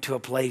got me to a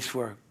place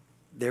where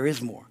there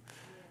is more.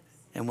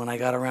 And when I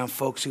got around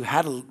folks who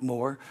had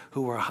more,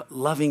 who were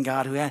loving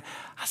God, I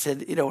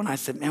said, and I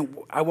said, man,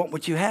 I want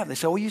what you have. They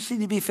said, well, you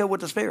need to be filled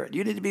with the Spirit.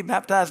 You need to be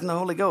baptized in the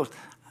Holy Ghost.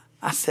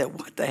 I said,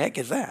 what the heck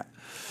is that?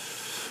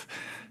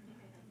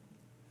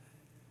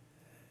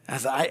 I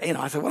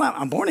said, well,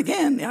 I'm born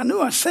again. I knew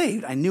I was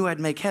saved. I knew I'd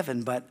make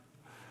heaven,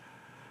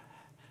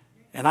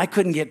 and I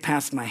couldn't get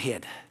past my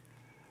head.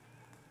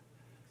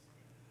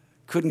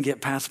 Couldn't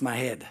get past my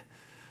head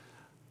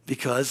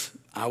because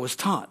I was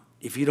taught,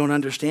 if you don't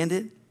understand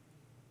it,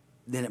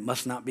 then it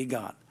must not be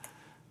God.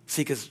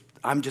 See, because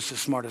I'm just as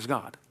smart as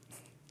God.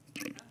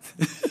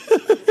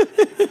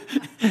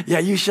 Yeah,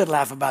 you should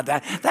laugh about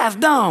that. That's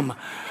dumb.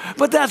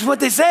 But that's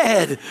what they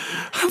said.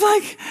 I'm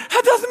like,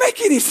 that doesn't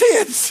make any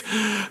sense.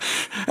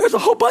 There's a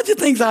whole bunch of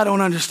things I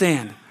don't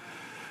understand.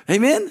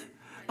 Amen?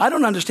 I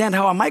don't understand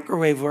how a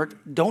microwave works.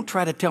 Don't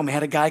try to tell me. I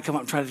had a guy come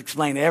up and try to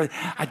explain everything.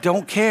 I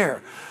don't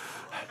care.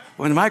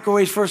 When the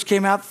microwaves first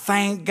came out,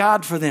 thank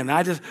God for them.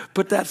 I just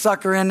put that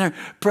sucker in there,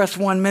 press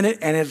 1 minute,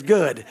 and it's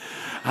good.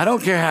 I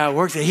don't care how it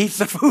works. It heats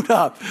the food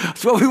up.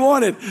 That's what we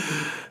wanted.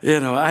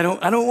 I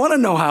don't want to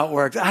know how it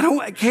works. I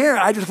don't care.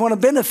 I just want to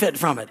benefit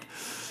from it.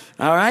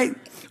 All right?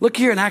 Look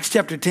here in Acts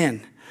chapter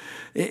 10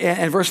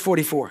 and verse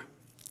 44.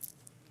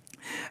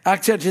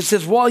 Acts chapter, it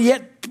says,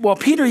 while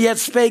Peter yet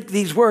spake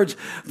these words,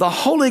 the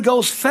Holy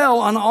Ghost fell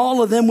on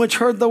all of them which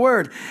heard the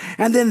word.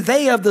 And then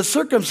they of the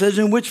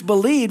circumcision which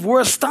believed were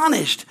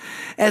astonished,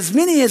 as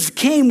many as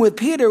came with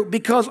Peter,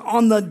 because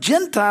on the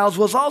Gentiles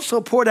was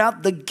also poured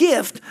out the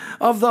gift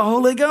of the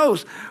Holy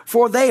Ghost.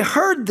 For they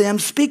heard them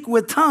speak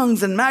with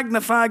tongues and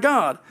magnify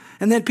God.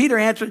 And then Peter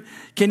answered,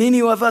 can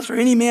any of us or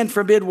any man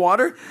forbid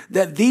water,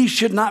 that these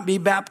should not be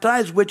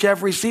baptized, which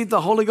have received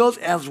the Holy Ghost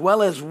as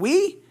well as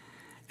we?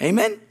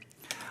 Amen.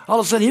 All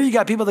of a sudden, here you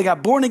got people that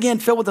got born again,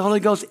 filled with the Holy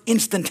Ghost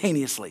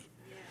instantaneously.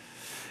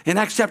 In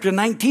Acts chapter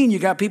 19, you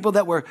got people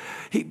that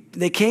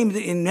they came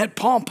and met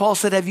Paul. And Paul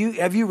said, have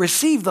you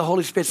received the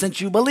Holy Spirit since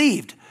you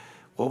believed?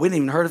 Well, we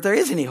didn't even heard if there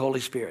is any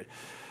Holy Spirit.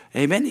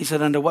 Amen. He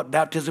said, under what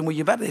baptism were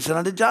you baptized? He said,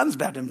 under John's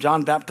baptism.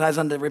 John baptized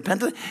under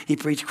repentance. He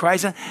preached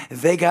Christ.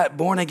 They got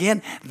born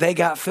again. They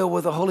got filled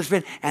with the Holy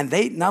Spirit. And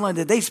they not only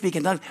did they speak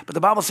in tongues, but the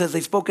Bible says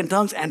they spoke in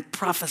tongues and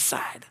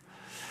prophesied.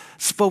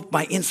 Spoke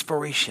by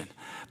inspiration,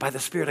 by the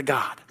Spirit of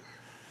God.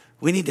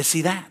 We need to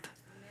see that.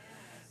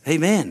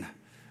 Amen.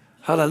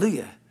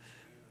 Hallelujah.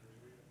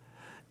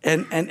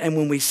 And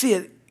when we see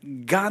it,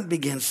 God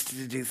begins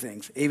to do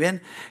things. Amen.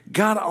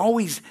 God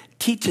always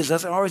teaches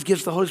us, and always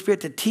gives the Holy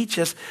Spirit to teach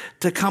us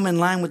to come in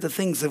line with the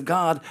things of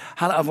God,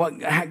 of what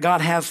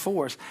God has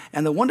for us.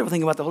 And the wonderful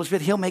thing about the Holy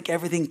Spirit, he'll make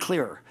everything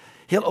clearer.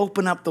 He'll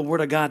open up the Word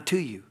of God to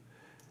you.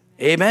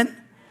 Amen.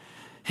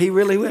 He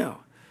really will.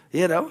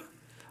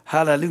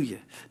 Hallelujah.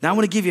 Now I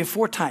want to give you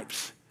 4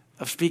 types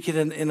of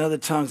speaking in other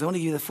tongues. I want to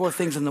give you the 4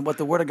 things in what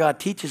the Word of God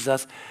teaches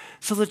us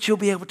so that you'll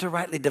be able to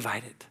rightly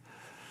divide it.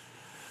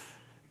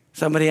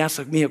 Somebody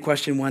asked me a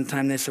question one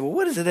time. They said, well,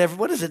 what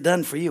has it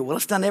done for you? Well,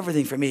 it's done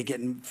everything for me,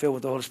 getting filled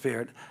with the Holy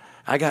Spirit.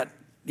 I got,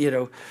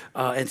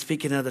 and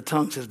speaking in other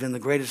tongues has been the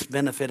greatest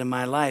benefit in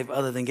my life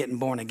other than getting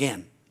born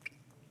again,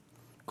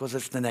 because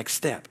it's the next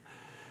step.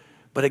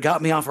 But it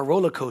got me off a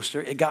roller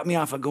coaster. It got me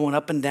off of going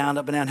up and down,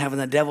 having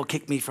the devil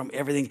kick me from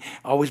everything,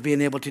 always being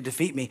able to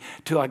defeat me,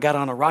 till I got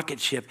on a rocket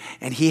ship,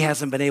 and he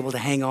hasn't been able to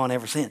hang on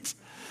ever since.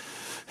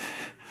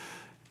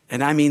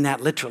 And I mean that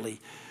literally.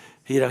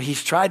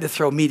 He's tried to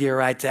throw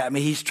meteorites at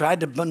me. He's tried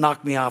to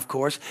knock me off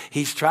course.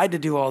 He's tried to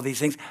do all these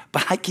things,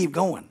 but I keep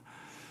going.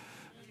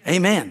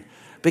 Amen.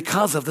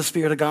 Because of the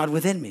Spirit of God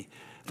within me.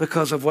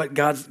 Because of what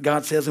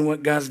God says and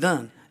what God's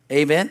done.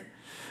 Amen.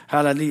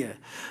 Hallelujah.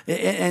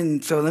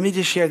 And so let me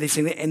just share these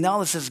things. And all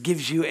this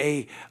gives you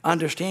a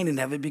understanding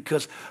of it,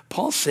 because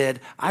Paul said,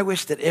 I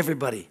wish that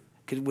everybody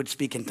would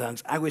speak in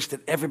tongues. I wish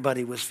that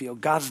everybody was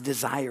filled. God's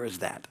desire is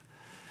that.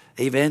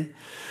 Amen.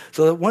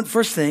 So the one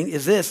first thing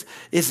is this,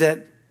 is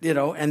that,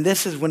 and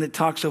this is when it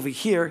talks over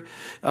here,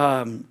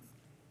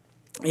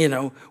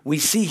 we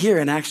see here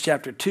in Acts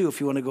chapter 2, if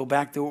you want to go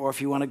back there, or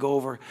if you want to go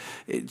over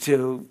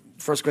to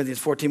 1 Corinthians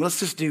 14. Let's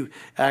just do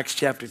Acts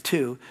chapter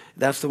 2.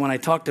 That's the one I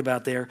talked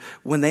about there.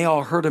 When they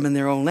all heard him in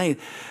their own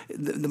language.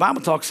 The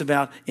Bible talks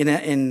about in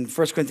 1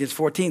 Corinthians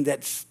 14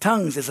 that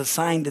tongues is a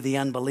sign to the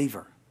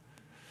unbeliever.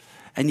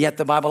 And yet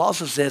the Bible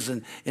also says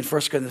in 1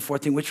 Corinthians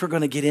 14, which we're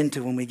going to get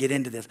into when we get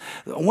into this.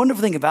 A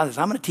wonderful thing about this,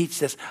 I'm going to teach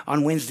this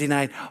on Wednesday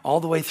night all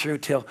the way through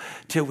till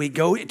we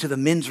go to the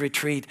men's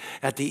retreat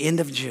at the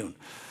end of June.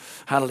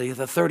 Hallelujah.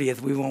 The 30th,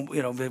 we won't,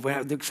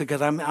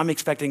 because I'm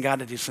expecting God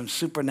to do some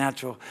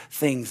supernatural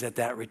things at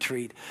that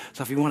retreat.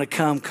 So if you want to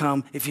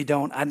come. If you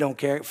don't, I don't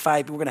care.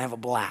 We're going to have a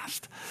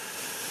blast.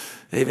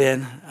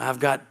 Amen. I've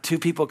got 2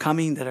 people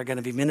coming that are going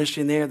to be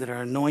ministering there, that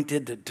are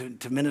anointed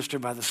to minister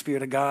by the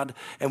Spirit of God,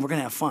 and we're going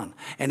to have fun.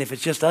 And if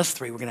it's just us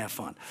 3, we're going to have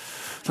fun.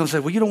 Someone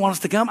said, well, you don't want us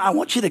to come? I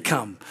want you to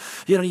come.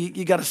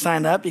 You got to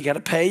sign up, you got to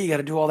pay, you got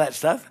to do all that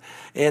stuff,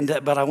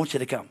 but I want you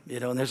to come.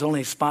 And there's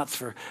only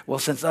spots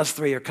since us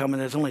 3 are coming,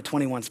 there's only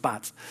 21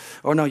 spots.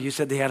 Or no, you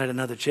said they added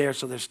another chair,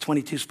 so there's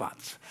 22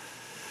 spots.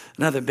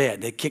 Another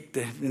bed. They kicked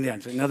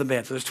another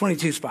bed. So there's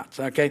 22 spots,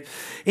 okay?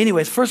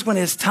 Anyways, first one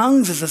is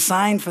tongues is a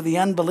sign for the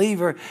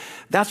unbeliever.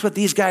 That's what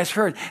these guys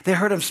heard. They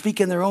heard him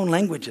speak in their own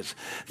languages.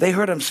 They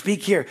heard him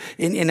speak here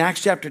in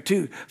Acts chapter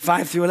 2,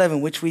 5 through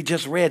 11, which we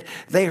just read.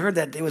 They heard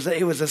that it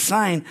was a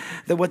sign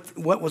that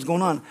what was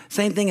going on.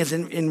 Same thing as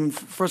in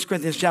 1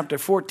 Corinthians chapter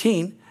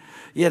 14,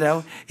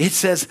 it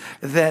says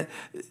that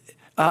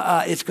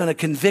it's going to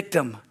convict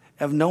them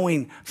of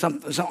knowing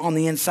something on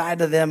the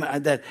inside of them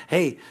that,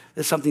 hey,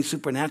 there's something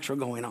supernatural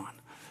going on.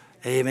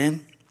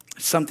 Amen?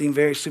 Something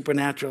very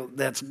supernatural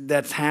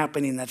that's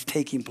happening, that's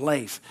taking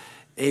place.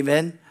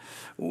 Amen?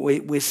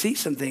 We see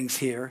some things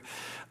here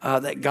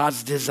that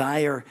God's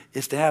desire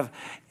is to have.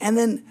 And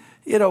then,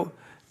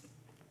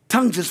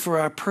 tongues is for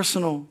our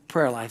personal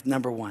prayer life,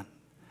 number 1.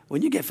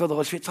 When you get filled with the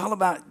Holy Spirit, it's all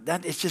about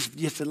that. It's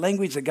just the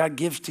language that God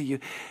gives to you,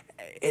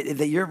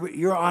 that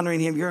you're honoring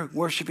Him, you're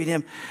worshiping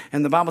Him.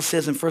 And the Bible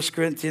says in 1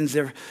 Corinthians,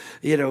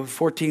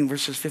 14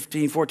 verses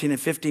 14 and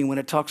 15, when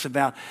it talks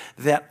about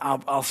that,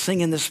 I'll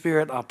sing in the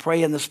Spirit, I'll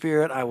pray in the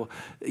Spirit, I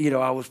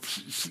will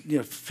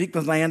speak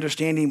with my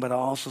understanding, but I'll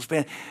also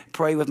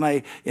pray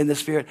in the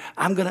Spirit.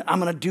 I'm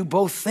gonna do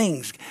both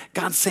things.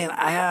 God's saying,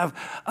 I have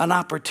an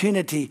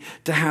opportunity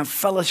to have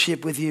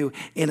fellowship with you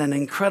in an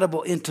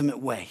incredible, intimate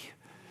way.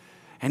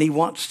 And He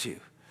wants to.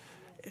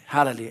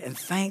 Hallelujah. And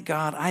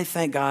I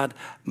thank God,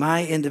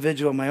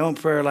 my own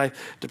prayer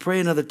life, to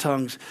pray in other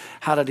tongues.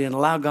 Hallelujah. And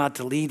allow God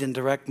to lead and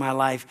direct my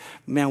life.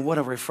 Man, what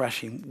a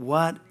refreshing.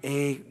 What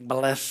a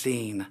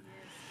blessing.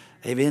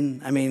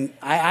 Amen. I mean,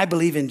 I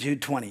believe in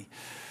Jude 20.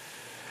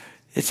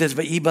 It says,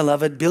 but ye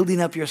beloved,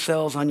 building up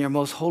yourselves on your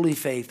most holy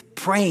faith,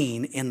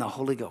 praying in the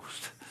Holy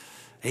Ghost.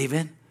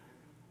 Amen.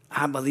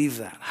 I believe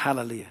that.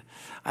 Hallelujah.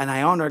 And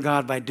I honor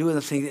God by doing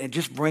this thing. It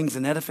just brings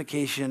an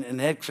edification, an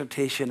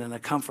exhortation, and a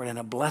comfort, and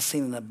a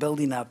blessing, and a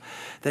building up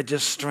that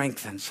just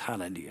strengthens.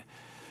 Hallelujah.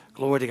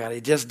 Glory to God.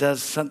 It just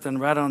does something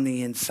right on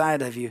the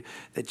inside of you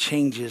that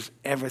changes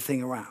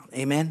everything around.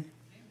 Amen?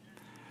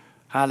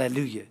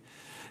 Hallelujah.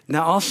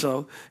 Now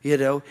also,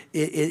 in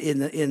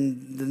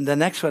the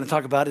next one I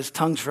talk about is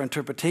tongues for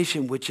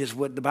interpretation, which is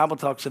what the Bible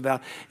talks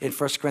about in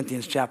 1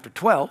 Corinthians chapter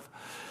 12.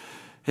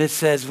 It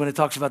says, when it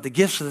talks about the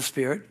gifts of the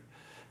Spirit,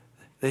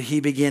 that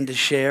he began to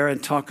share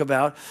and talk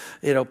about,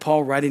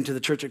 Paul writing to the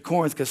church at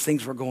Corinth, because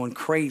things were going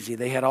crazy.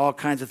 They had all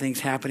kinds of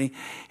things happening,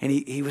 and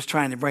he was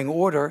trying to bring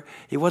order.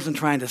 He wasn't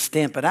trying to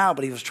stamp it out,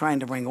 but he was trying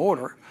to bring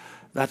order.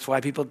 That's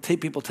why people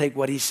take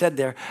what he said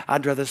there.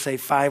 I'd rather say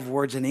 5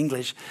 words in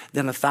English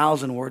than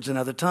 1,000 words in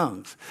other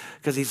tongues,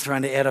 because he's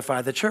trying to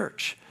edify the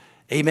church.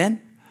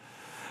 Amen?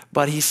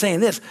 But he's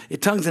saying this,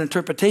 tongues and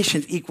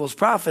interpretations equals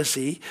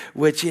prophecy,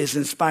 which is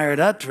inspired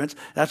utterance.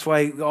 That's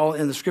why all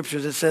in the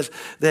scriptures it says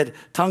that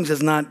tongues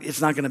it's not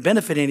going to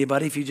benefit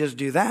anybody if you just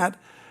do that.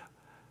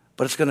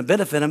 But it's going to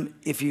benefit them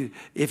if you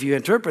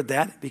interpret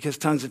that, because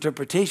tongues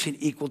interpretation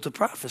equal to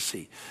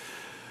prophecy.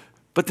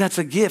 But that's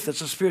a gift,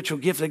 that's a spiritual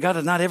gift that God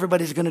is not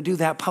everybody's going to do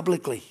that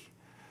publicly.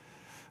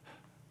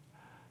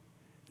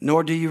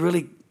 Nor do you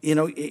really,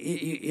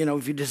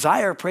 if you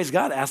desire, praise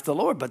God, ask the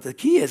Lord. But the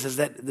key is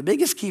that the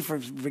biggest key for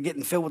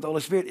getting filled with the Holy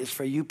Spirit is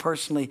for you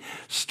personally,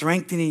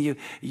 strengthening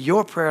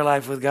your prayer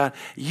life with God,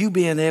 you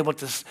being able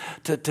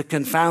to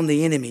confound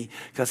the enemy,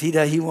 because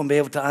he won't be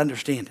able to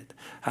understand it.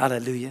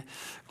 Hallelujah.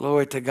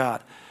 Glory to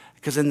God.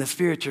 Because in the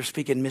Spirit, you're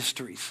speaking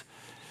mysteries.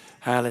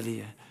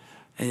 Hallelujah.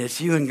 And it's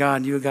you and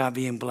God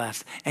being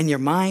blessed. And your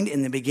mind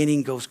in the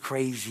beginning goes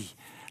crazy.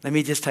 Let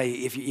me just tell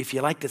you, if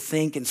you like to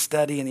think and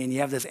study and you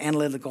have this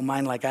analytical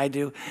mind like I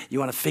do, you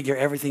want to figure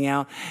everything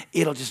out,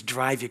 it'll just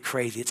drive you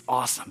crazy. It's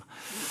awesome.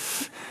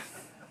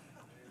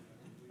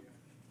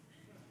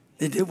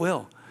 It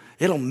will.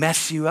 It'll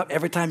mess you up.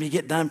 Every time you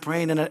get done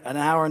praying in an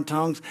hour in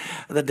tongues,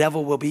 the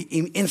devil will be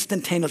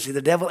instantaneously,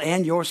 the devil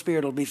and your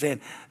spirit will be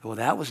saying, well,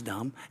 that was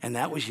dumb and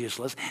that was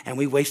useless and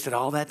we wasted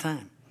all that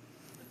time.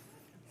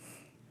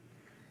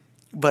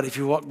 But if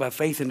you walk by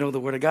faith and know the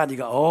word of God, you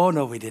go, oh,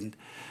 no, we didn't.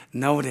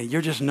 No, we didn't.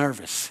 You're just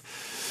nervous.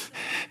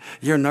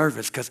 You're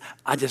nervous because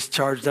I just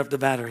charged up the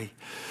battery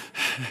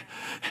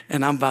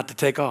and I'm about to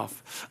take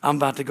off. I'm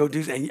about to go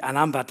do, and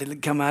I'm about to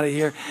come out of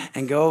here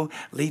and go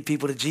lead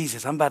people to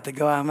Jesus. I'm about to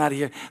go, I'm out of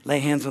here, lay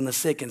hands on the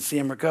sick and see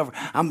them recover.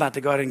 I'm about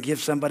to go out and give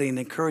somebody an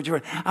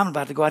encouragement. I'm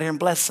about to go out here and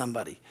bless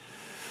somebody.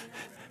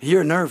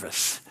 You're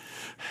nervous.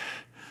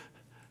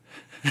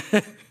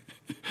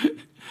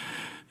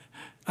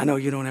 I know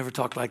you don't ever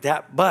talk like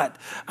that, but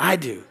I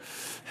do.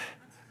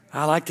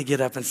 I like to get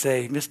up and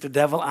say, Mr.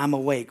 Devil, I'm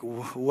awake.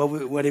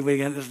 What are we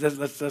going to,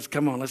 let's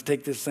come on, let's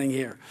take this thing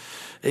here.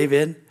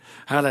 Amen.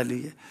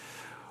 Hallelujah.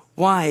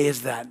 Why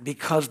is that?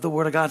 Because the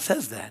Word of God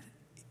says that.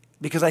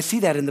 Because I see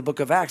that in the book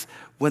of Acts.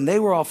 When they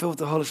were all filled with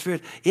the Holy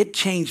Spirit, it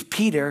changed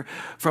Peter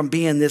from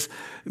being this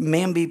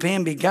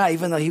mamby-pamby guy,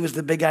 even though he was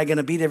the big guy going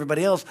to beat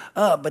everybody else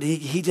up. But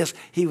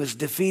he was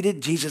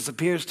defeated. Jesus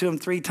appears to him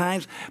 3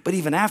 times. But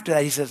even after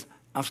that, he says,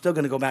 I'm still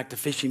going to go back to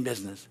fishing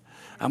business.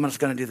 I'm just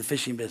going to do the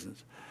fishing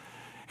business.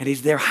 And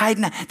he's there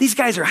hiding out. These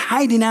guys are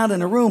hiding out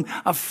in a room,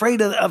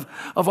 afraid of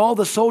all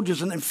the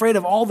soldiers and afraid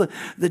of all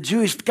the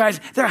Jewish guys.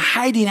 They're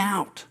hiding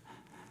out.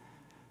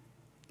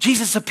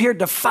 Jesus appeared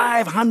to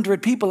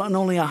 500 people and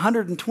only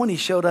 120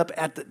 showed up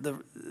at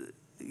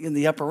in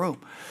the upper room.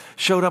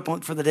 Showed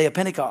up for the day of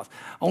Pentecost.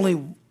 Only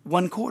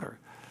 1/4.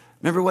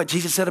 Remember what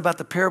Jesus said about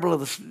the parable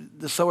of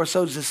the sower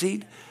sows the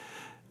seed?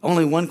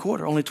 Only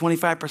 1/4, only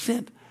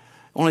 25%.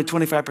 Only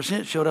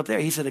 25% showed up there.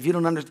 He said, if you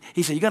don't understand,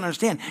 he said, you got to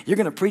understand, you're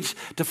going to preach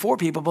to 4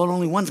 people, but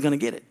only one's going to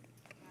get it.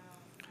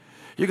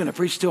 You're going to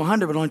preach to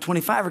 100, but only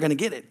 25 are going to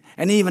get it.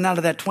 And even out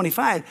of that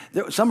 25,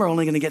 some are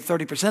only going to get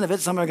 30% of it.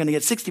 Some are going to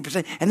get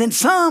 60%. And then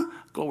some,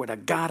 glory to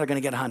God, are going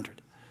to get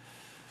 100.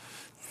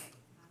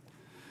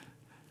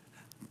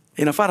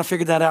 You know, if I'd have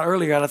figured that out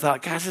earlier, I'd have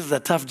thought, gosh, this is a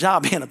tough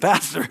job being a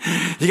pastor.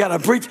 You got to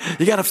preach.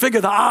 You got to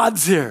figure the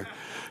odds here.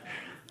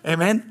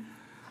 Amen.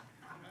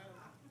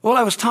 Well,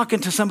 I was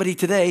talking to somebody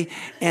today,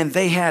 and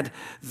they had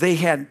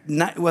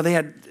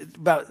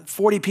about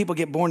 40 people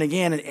get born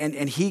again,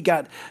 and he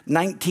got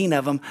 19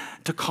 of them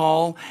to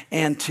call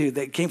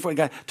that came for a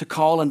guy to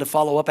call and to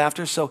follow up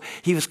after. So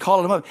he was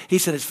calling them up. He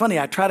said, it's funny,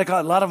 I tried to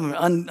call, a lot of them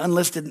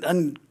unlisted,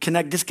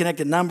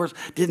 disconnected numbers,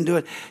 didn't do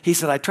it. He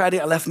said, I tried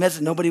it, I left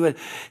message, nobody would.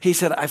 He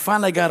said, I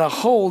finally got a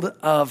hold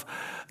of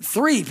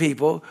 3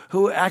 people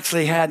who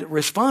actually had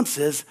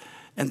responses,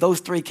 and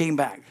those 3 came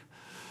back.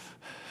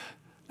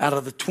 Out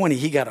of the 20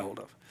 he got a hold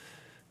of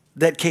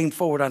that came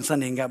forward on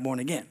Sunday and got born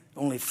again.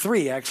 Only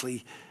 3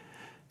 actually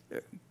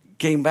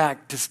came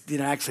back to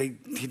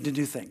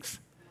do things.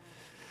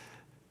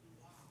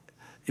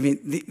 I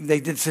mean, they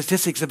did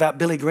statistics about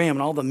Billy Graham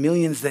and all the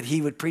millions that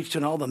he would preach to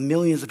and all the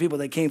millions of people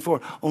that came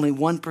forward. Only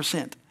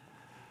 1%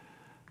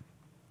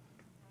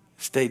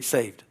 stayed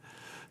saved.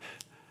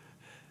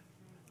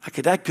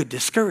 That could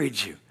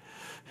discourage you.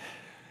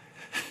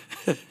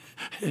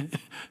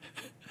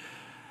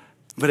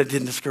 But it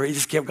didn't discourage. It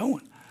just kept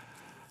going.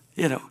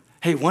 You know,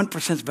 hey,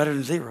 1% is better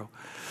than 0.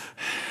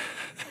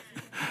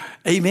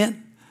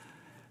 Amen.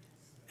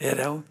 You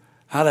know,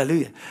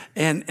 hallelujah.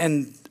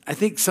 And I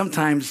think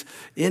sometimes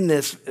in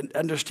this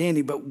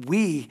understanding, but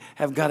we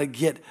have got to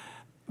get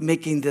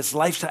making this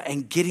lifestyle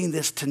and getting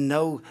this to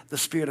know the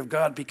Spirit of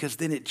God, because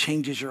then it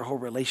changes your whole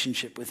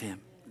relationship with Him.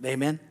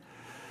 Amen.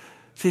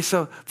 See,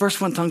 so first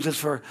one, tongues is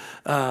for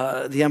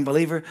the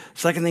unbeliever.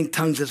 Second thing,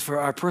 tongues is for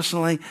our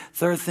personal thing.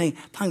 Third thing,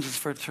 tongues is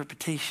for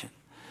interpretation.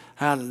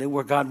 Hallelujah,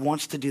 where God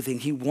wants to do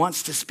things. He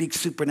wants to speak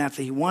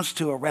supernaturally. He wants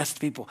to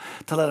arrest people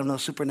to let them know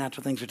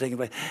supernatural things are taking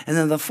place. And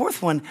then the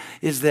fourth one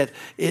is that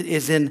it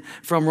is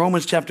from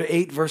Romans chapter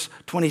 8, verse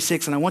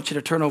 26. And I want you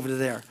to turn over to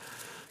there,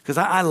 because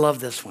I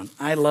love this one.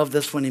 I love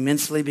this one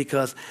immensely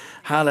because,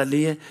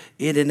 hallelujah,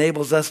 it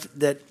enables us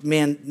that,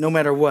 man, no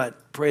matter what,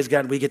 praise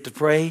God, we get to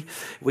pray,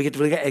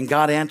 and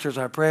God answers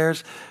our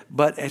prayers.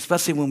 But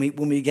especially when we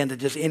begin to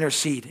just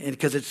intercede, and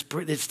because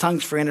it's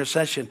tongues for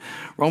intercession.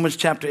 Romans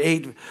chapter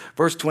 8,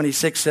 verse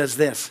 26 says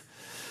this.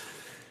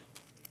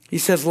 He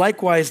says,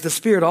 likewise, the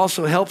Spirit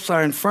also helps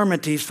our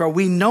infirmities, for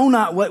we know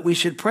not what we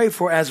should pray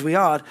for as we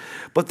ought,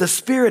 but the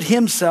Spirit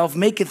himself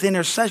maketh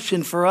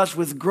intercession for us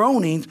with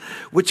groanings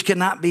which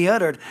cannot be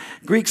uttered.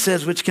 Greek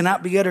says, which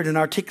cannot be uttered in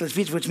articulate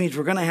speech, which means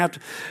we're going to have to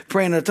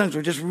pray in our tongues.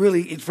 We're just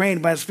really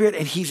praying by the Spirit,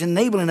 and he's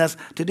enabling us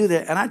to do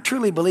that. And I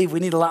truly believe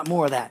we need a lot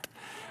more of that.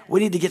 We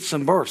need to get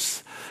some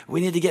births.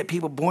 We need to get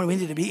people born. We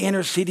need to be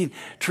interceding,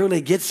 truly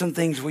get some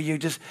things where you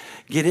just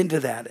get into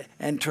that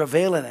and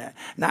travail in that.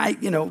 Now, I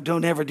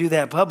don't ever do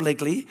that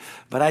publicly,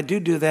 but I do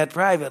that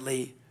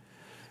privately.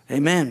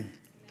 Amen.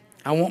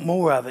 I want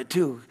more of it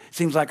too.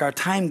 Seems like our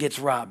time gets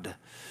robbed.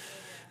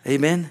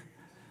 Amen.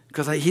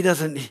 Because he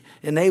doesn't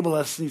enable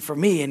us, for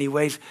me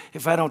anyways,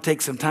 if I don't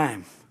take some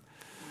time.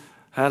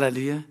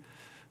 Hallelujah.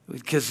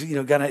 Because,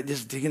 God,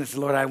 just digging at the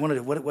Lord, I want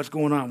to, what's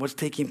going on? What's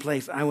taking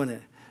place? I want to,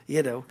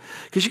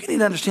 because you need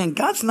to understand,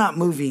 God's not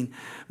moving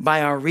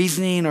by our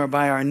reasoning or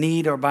by our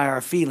need or by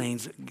our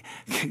feelings.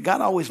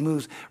 God always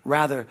moves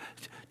rather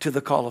to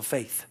the call of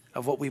faith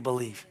of what we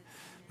believe.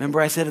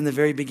 Remember I said in the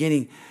very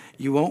beginning,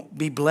 you won't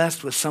be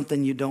blessed with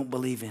something you don't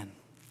believe in.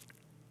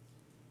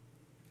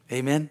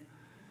 Amen?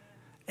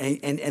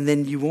 And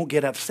then you won't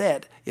get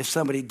upset if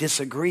somebody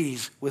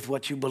disagrees with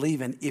what you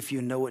believe in if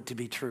you know it to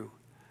be true.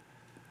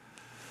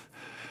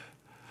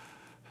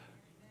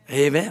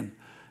 Amen.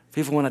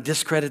 People want to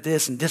discredit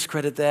this and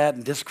discredit that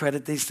and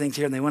discredit these things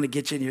here, and they want to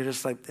get you, and you're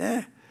just like,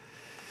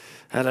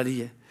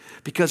 hallelujah.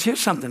 Because here's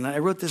something, I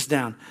wrote this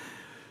down.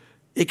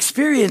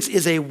 Experience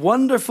is a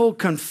wonderful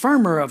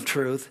confirmer of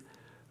truth,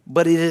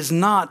 but it is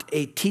not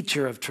a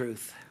teacher of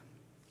truth.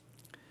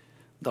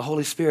 The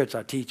Holy Spirit's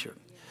our teacher.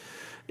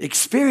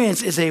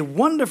 Experience is a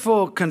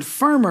wonderful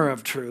confirmer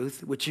of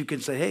truth, which you can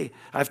say, hey,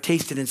 I've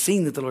tasted and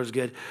seen that the Lord is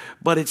good,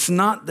 but it's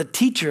not the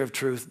teacher of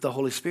truth, the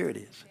Holy Spirit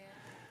is.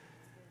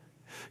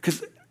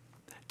 Because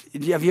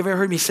have you ever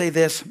heard me say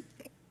this?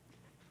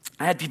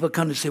 I had people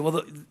come to say,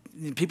 well,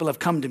 people have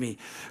come to me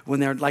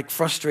when they're like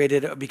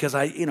frustrated because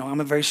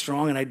I'm a very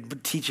strong and I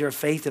teacher of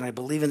faith and I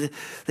believe in it.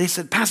 They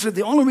said, Pastor,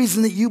 the only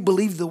reason that you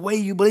believe the way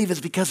you believe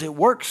is because it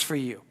works for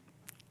you.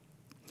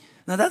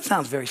 Now that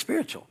sounds very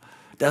spiritual,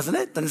 doesn't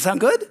it? Doesn't it sound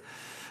good?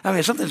 I mean,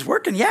 if something's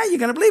working, yeah, you're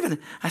going to believe in it.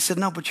 I said,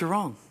 no, but you're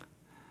wrong.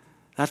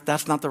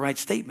 That's not the right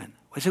statement.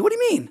 I said, what do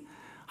you mean?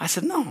 I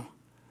said, no.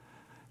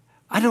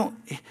 I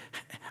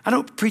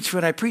don't preach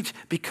what I preach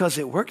because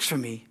it works for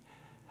me.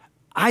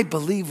 I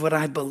believe what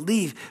I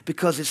believe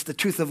because it's the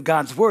truth of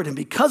God's word. And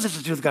because it's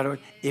the truth of God's word,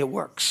 it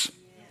works.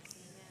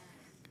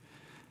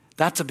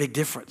 That's a big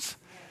difference.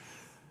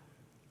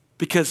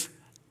 Because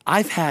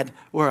I've had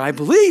where I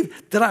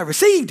believe that I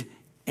received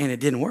and it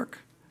didn't work.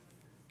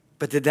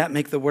 But did that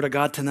make the word of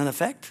God to none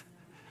effect?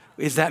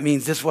 Is that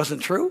means this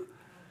wasn't true?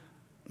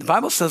 The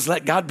Bible says,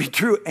 let God be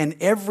true and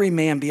every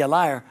man be a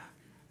liar.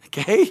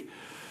 Okay?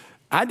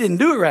 I didn't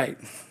do it right.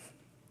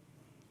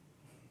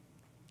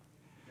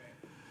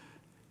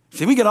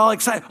 See, we get all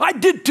excited. I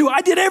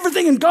did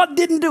everything and God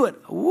didn't do it.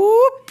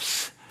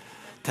 Whoops.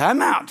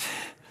 Time out.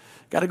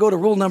 Got to go to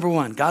rule number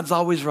 1. God's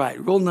always right.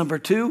 Rule number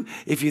 2,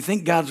 if you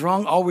think God's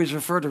wrong, always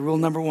refer to rule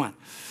number 1.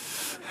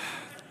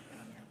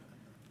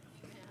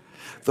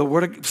 The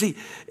word of, see,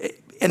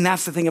 and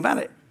that's the thing about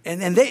it.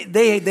 And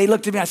they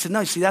looked at me. I said,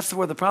 no, see, that's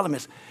where the problem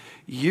is.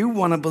 You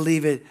want to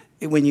believe it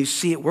when you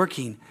see it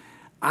working.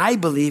 I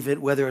believe it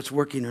whether it's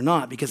working or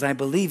not because I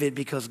believe it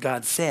because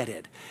God said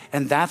it.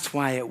 And that's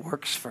why it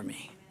works for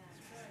me.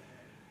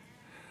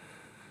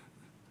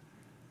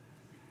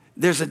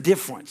 There's a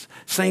difference.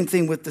 Same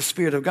thing with the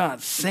Spirit of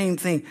God. Same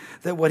thing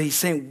that what he's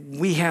saying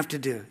we have to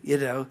do,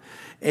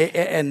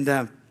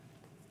 And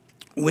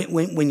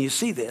when you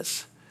see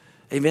this,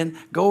 amen,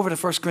 go over to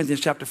 1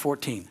 Corinthians chapter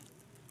 14.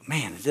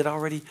 Man, is it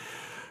already?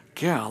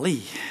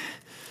 Golly.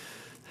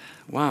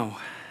 Wow.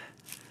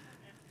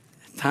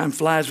 Time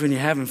flies when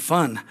you're having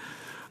fun.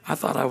 I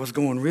thought I was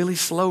going really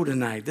slow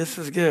tonight. This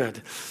is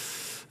good.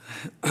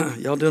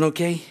 Y'all doing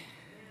okay?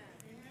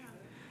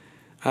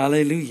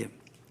 Hallelujah.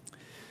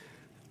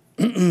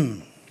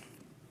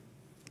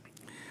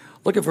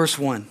 Look at verse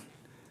 1.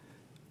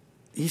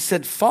 He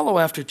said, follow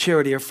after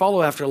charity or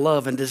follow after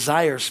love and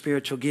desire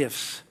spiritual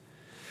gifts,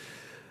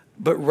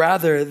 but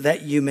rather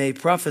that you may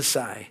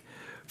prophesy.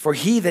 For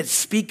he that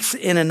speaks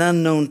in an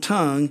unknown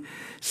tongue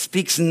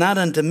speaks not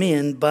unto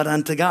men, but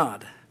unto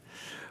God.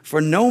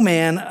 For no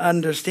man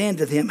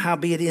understandeth him,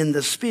 howbeit in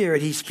the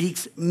Spirit he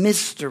speaks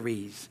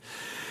mysteries.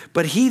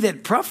 But he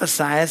that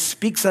prophesieth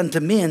speaks unto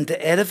men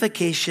to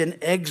edification,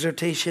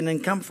 exhortation,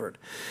 and comfort.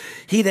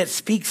 He that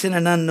speaks in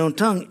an unknown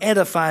tongue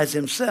edifies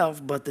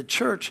himself, but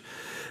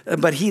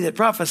he that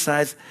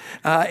prophesies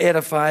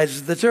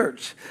edifies the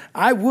church.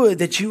 I would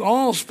that you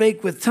all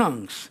spake with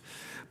tongues,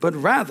 but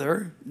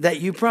rather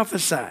that you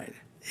prophesied.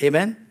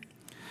 Amen?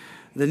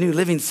 The New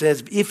Living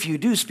says, if you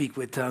do speak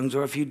with tongues,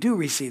 or if you do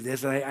receive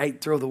this, and I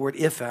throw the word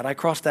if out. I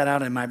crossed that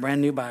out in my brand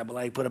new Bible.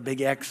 I put a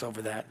big X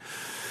over that.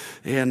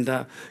 And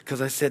because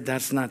I said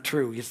that's not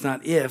true. It's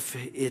not if,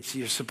 it's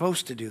you're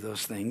supposed to do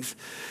those things.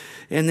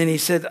 And then he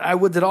said, I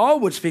would that all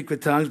would speak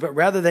with tongues, but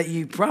rather that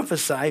you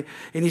prophesy.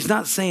 And he's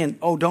not saying,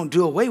 oh, don't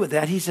do away with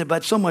that. He said,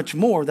 but so much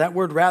more. That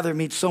word rather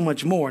means so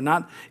much more,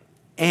 not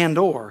and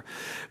or.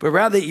 But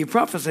rather that you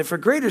prophesy. For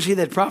greater is he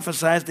that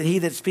prophesies than he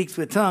that speaks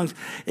with tongues,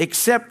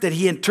 except that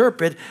he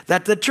interpret,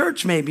 that the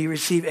church may be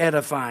received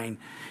edifying.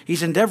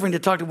 He's endeavoring to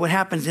talk to what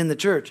happens in the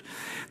church.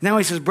 Now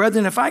he says,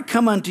 brethren, if I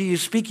come unto you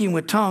speaking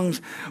with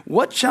tongues,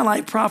 what shall I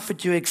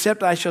profit you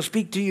except I shall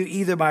speak to you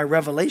either by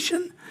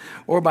revelation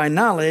or by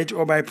knowledge,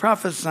 or by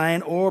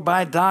prophesying, or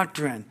by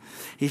doctrine.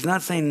 He's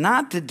not saying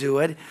not to do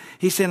it.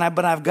 He's saying,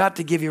 but I've got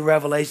to give you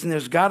revelation.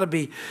 There's got to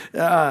be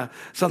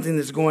something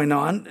that's going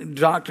on,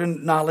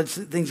 doctrine, knowledge,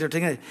 things that are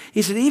taking.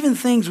 He said, even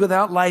things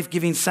without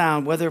life-giving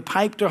sound, whether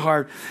piped or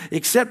hard,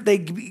 except they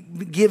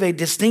give a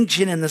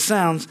distinction in the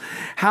sounds,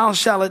 how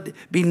shall it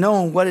be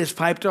known what is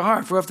piped or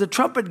hard? For if the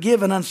trumpet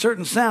give an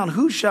uncertain sound,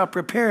 who shall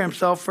prepare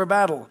himself for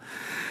battle?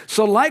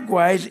 So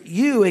likewise,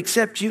 you,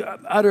 except you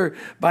utter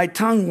by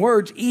tongue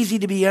words easy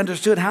to be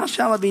understood, how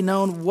shall it be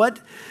known what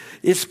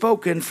is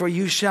spoken? For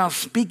you shall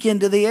speak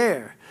into the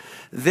air.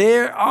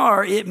 There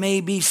are, it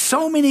may be,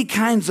 so many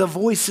kinds of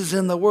voices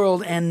in the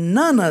world, and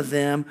none of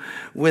them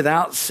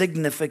without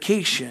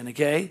signification,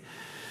 okay?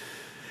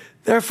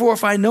 Therefore,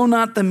 if I know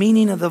not the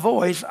meaning of the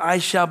voice, I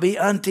shall be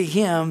unto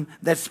him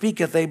that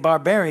speaketh a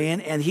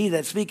barbarian, and he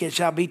that speaketh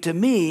shall be to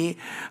me,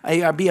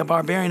 be a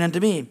barbarian unto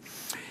me.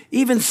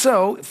 Even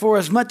so, for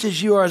as much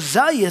as you are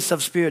zealous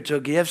of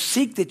spiritual gifts,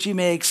 seek that you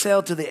may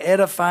excel to the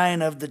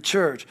edifying of the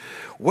church.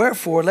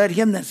 Wherefore, let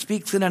him that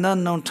speaks in an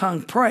unknown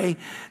tongue pray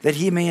that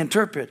he may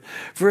interpret.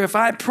 For if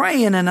I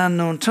pray in an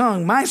unknown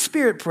tongue, my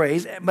spirit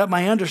prays, but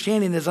my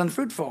understanding is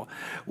unfruitful.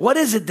 What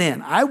is it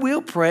then? I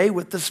will pray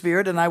with the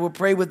spirit, and I will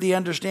pray with the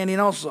understanding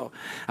also.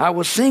 I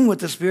will sing with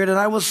the spirit, and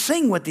I will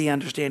sing with the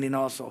understanding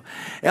also.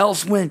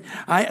 Else when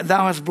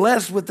thou hast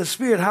blessed with the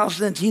spirit, how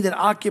since he that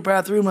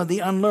occupieth the room of the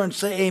unlearned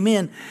say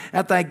amen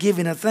at thy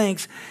giving of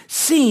thanks,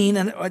 seeing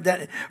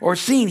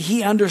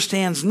he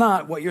understands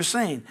not what you're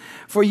saying.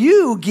 For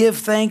you give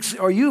thanks,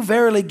 or you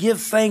verily give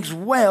thanks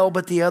well,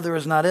 but the other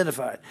is not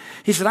edified.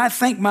 He said, I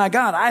thank my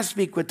God, I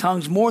speak with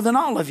tongues more than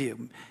all of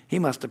you. He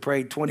must have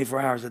prayed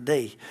 24 hours a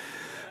day.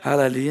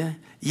 Hallelujah.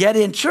 Yet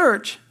in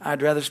church,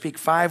 I'd rather speak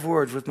 5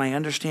 words with my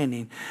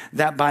understanding,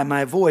 that by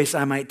my voice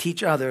I might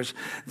teach others,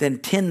 than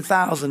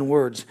 10,000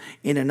 words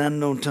in an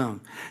unknown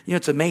tongue. You know,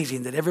 it's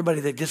amazing that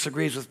everybody that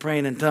disagrees with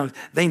praying in tongues,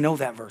 they know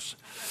that verse.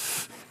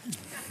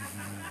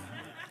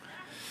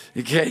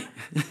 Okay?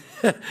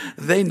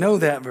 They know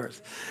that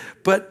verse.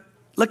 But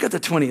look at the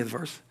 20th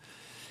verse.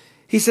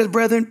 He says,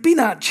 brethren, be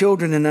not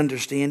children in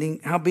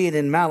understanding, howbeit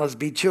in malice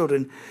be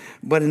children,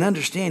 but in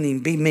understanding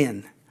be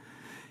men.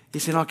 He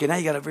said, okay, now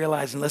you got to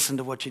realize and listen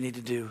to what you need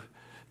to do,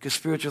 because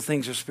spiritual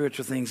things are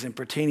spiritual things, and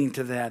pertaining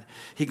to that,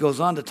 he goes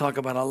on to talk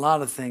about a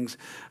lot of things,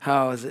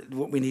 how is it,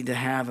 what we need to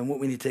have and what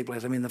we need to take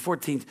place. I mean, the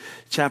 14th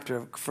chapter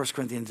of 1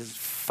 Corinthians is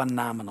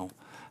phenomenal.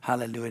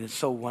 Hallelujah. And it's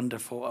so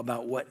wonderful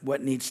about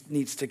what needs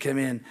to come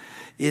in,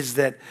 is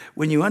that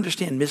when you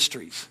understand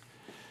mysteries,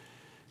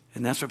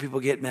 and that's where people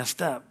get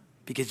messed up,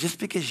 because just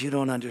because you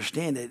don't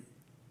understand it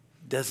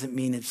doesn't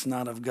mean it's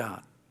not of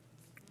God.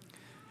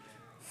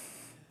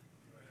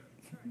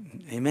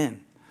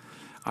 Amen.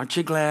 Aren't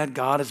you glad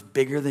God is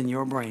bigger than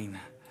your brain?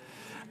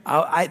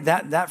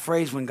 That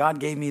phrase, when God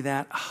gave me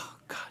that, oh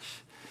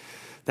gosh,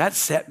 that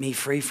set me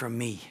free from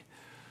me.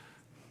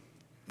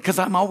 Because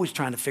I'm always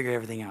trying to figure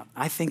everything out.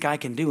 I think I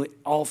can do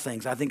all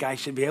things. I think I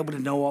should be able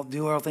to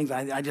do all things.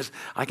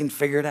 I can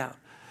figure it out.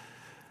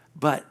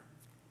 But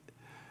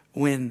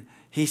when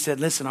he said,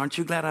 listen, aren't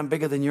you glad I'm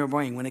bigger than your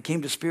brain? When it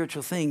came to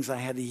spiritual things, I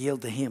had to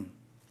yield to him.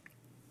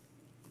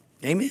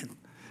 Amen.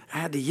 I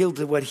had to yield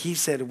to what he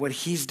said and what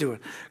he's doing.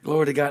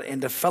 Glory to God,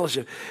 and to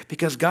fellowship.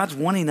 Because God's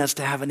wanting us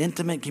to have an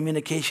intimate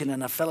communication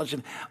and a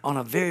fellowship on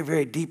a very,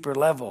 very deeper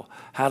level.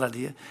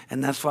 Hallelujah.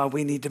 And that's why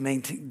we need to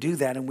do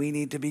that. And we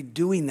need to be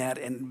doing that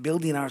and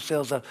building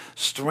ourselves up,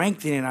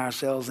 strengthening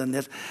ourselves in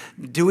this,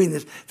 doing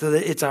this, so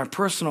that it's our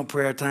personal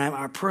prayer time,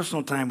 our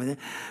personal time with him.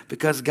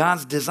 Because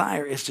God's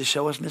desire is to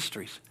show us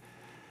mysteries.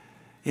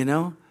 You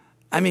know?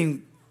 I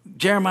mean,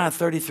 Jeremiah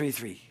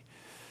 33:3.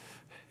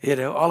 You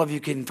know, all of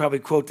you can probably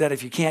quote that.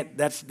 If you can't,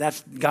 that's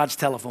God's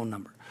telephone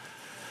number.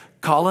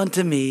 Call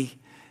unto me,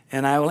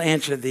 and I will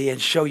answer thee,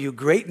 and show you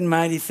great and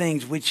mighty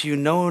things which you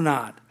know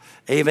not.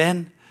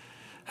 Amen?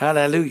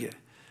 Hallelujah.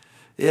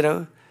 You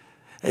know,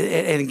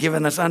 and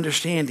giving us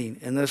understanding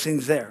and those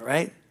things there,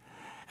 right?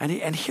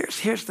 And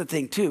here's the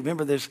thing too.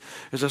 Remember, there's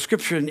a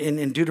scripture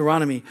in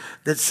Deuteronomy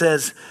that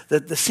says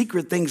that the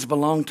secret things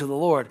belong to the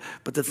Lord,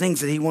 but the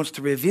things that he wants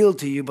to reveal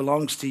to you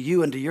belongs to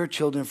you and to your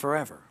children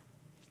forever.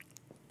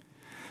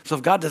 So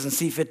if God doesn't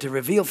see fit to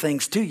reveal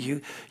things to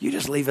you, you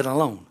just leave it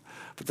alone.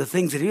 But the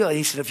things that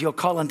he said, if you'll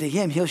call unto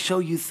him, he'll show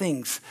you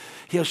things.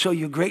 He'll show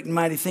you great and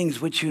mighty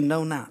things which you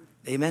know not.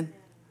 Amen?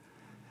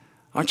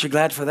 Aren't you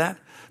glad for that?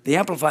 The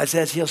Amplified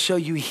says he'll show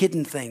you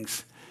hidden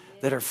things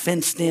that are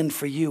fenced in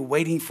for you,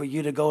 waiting for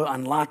you to go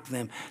unlock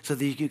them so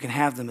that you can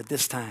have them at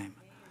this time.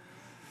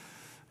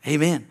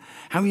 Amen.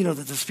 How many of you know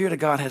that the Spirit of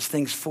God has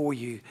things for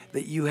you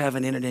that you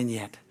haven't entered in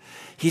yet?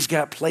 He's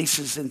got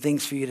places and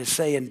things for you to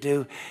say and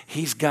do.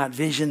 He's got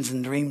visions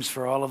and dreams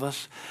for all of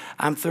us.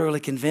 I'm thoroughly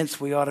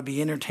convinced we ought to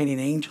be entertaining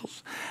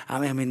angels.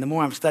 I mean, the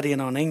more I'm studying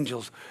on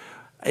angels,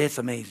 it's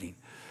amazing.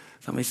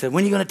 Somebody said,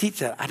 when are you going to teach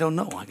that? I don't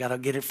know. I got to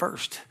get it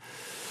first.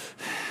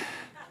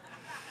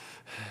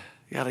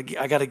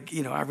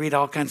 I read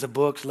all kinds of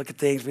books, look at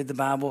things, read the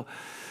Bible.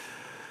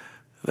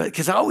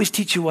 Because I always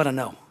teach you what I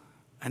know.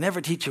 I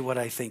never teach you what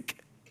I think.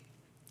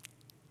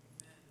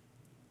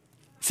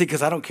 See,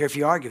 because I don't care if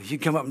you argue. If you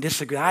come up and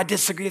disagree, I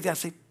disagree with you. I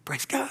say,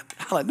 praise God.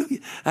 Hallelujah.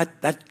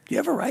 You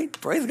ever right?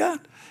 Praise God.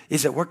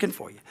 Is it working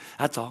for you?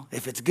 That's all.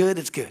 If it's good,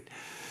 it's good.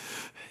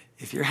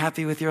 If you're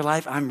happy with your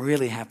life, I'm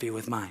really happy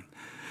with mine.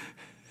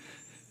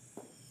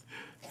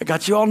 I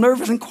got you all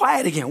nervous and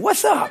quiet again.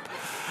 What's up?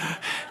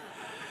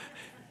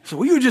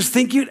 So you just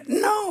think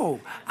no,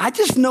 I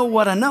just know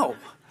what I know.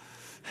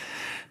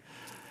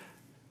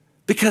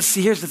 Because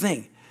see, here's the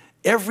thing.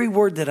 Every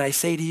word that I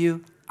say to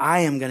you, I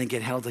am going to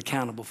get held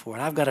accountable for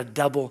it. I've got a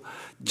double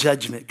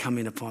judgment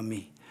coming upon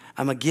me.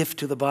 I'm a gift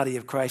to the body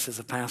of Christ as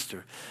a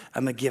pastor.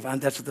 I'm a gift.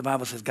 That's what the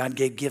Bible says. God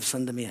gave gifts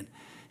unto men.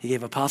 He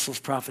gave apostles,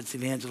 prophets,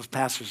 evangelists,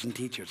 pastors, and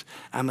teachers.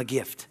 I'm a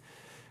gift.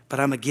 But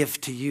I'm a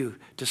gift to you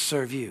to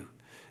serve you.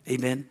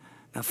 Amen?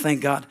 Now,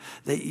 thank God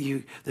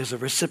that there's a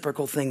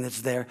reciprocal thing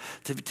that's there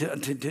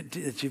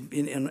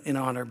in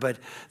honor. But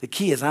the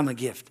key is I'm a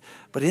gift.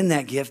 But in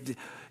that gift,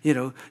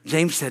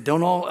 James said,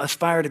 don't all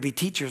aspire to be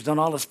teachers. Don't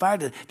all aspire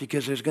to,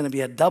 because there's going to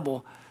be a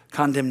double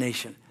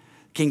condemnation.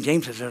 King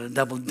James says there's a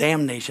double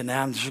damnation.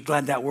 Now, I'm just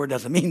glad that word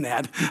doesn't mean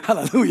that.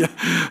 Hallelujah.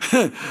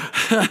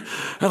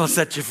 That'll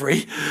set you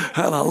free.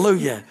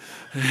 Hallelujah.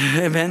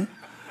 Amen.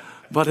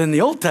 But in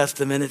the Old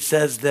Testament, it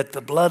says that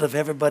the blood of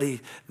everybody,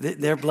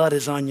 their blood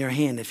is on your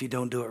hand if you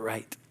don't do it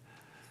right.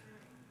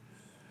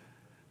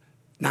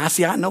 Now,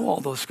 see, I know all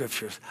those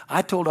scriptures.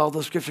 I told all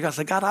those scriptures. I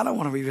said, God, I don't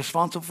want to be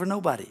responsible for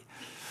nobody.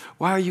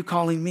 Why are you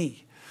calling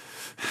me?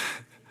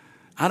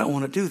 I don't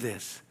want to do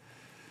this.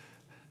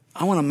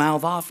 I want to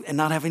mouth off and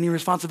not have any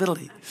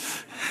responsibility.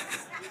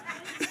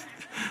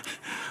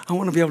 I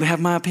want to be able to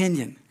have my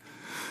opinion.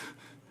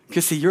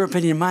 Because see, your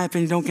opinion and my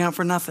opinion don't count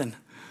for nothing.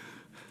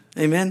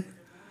 Amen?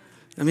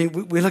 I mean,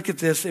 we look at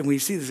this and we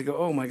see this and go,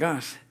 oh my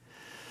gosh.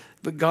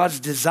 But God's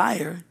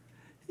desire,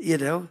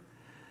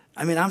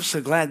 I'm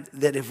so glad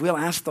that if we'll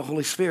ask the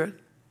Holy Spirit,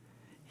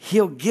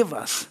 He'll give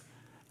us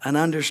an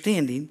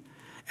understanding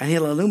and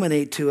He'll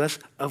illuminate to us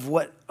of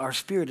what our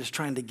spirit is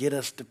trying to get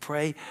us to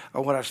pray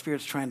or what our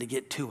spirit's trying to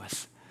get to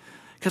us.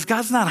 Because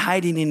God's not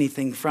hiding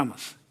anything from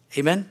us.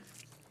 Amen?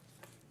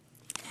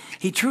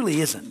 He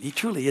truly isn't. He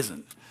truly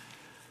isn't.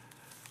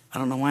 I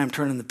don't know why I'm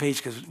turning the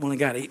page because we've only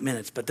got 8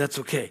 minutes, but that's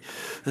okay.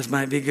 This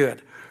might be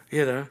good.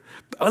 Well,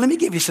 let me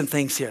give you some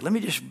things here. Let me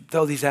just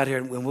throw these out here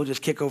and we'll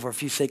just kick over a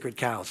few sacred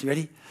cows. You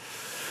ready?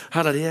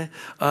 Hallelujah.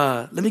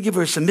 Let me give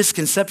her some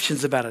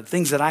misconceptions about it,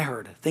 things that I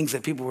heard, things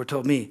that people were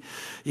told me,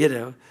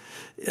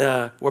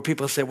 where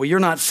people say, well, you're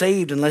not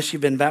saved unless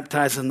you've been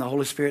baptized in the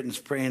Holy Spirit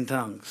and pray in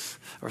tongues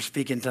or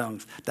speak in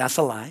tongues. That's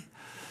a lie.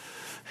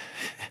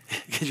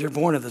 Because you're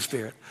born of the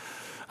Spirit.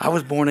 I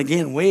was born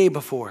again way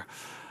before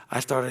I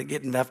started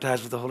getting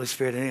baptized with the Holy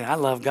Spirit. And I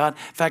love God.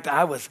 In fact,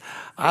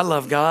 I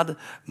love God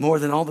more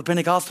than all the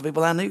Pentecostal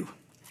people I knew.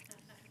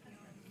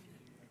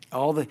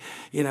 And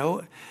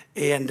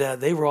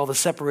they were all the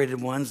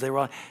separated ones.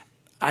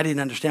 I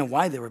didn't understand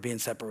why they were being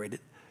separated.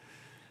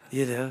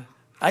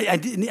 I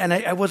didn't, and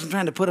I wasn't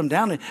trying to put them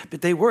down,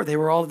 but they were.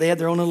 They had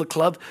their own little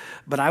club.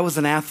 But I was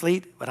an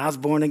athlete, but I was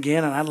born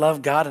again, and I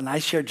loved God, and I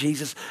shared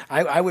Jesus.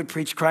 I would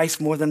preach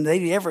Christ more than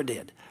they ever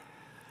did,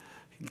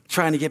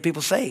 trying to get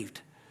people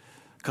saved.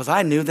 Because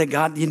I knew that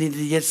God, you needed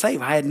to get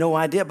saved. I had no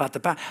idea about the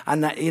power.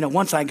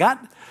 Once I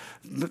got,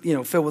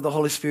 filled with the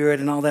Holy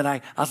Spirit and all that,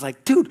 I was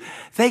like, dude,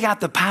 they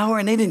got the power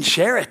and they didn't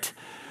share it.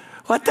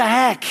 What the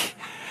heck?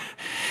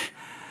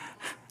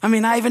 I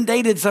mean, I even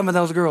dated some of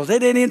those girls. They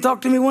didn't even talk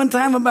to me one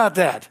time about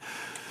that.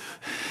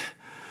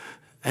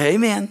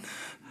 Amen.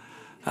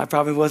 I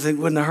probably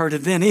wouldn't have heard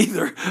it then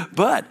either.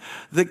 But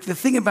the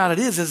thing about it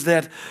is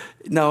that,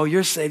 no,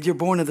 you're saved. You're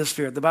born of the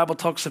Spirit. The Bible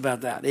talks about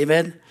that.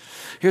 Amen.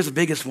 Here's the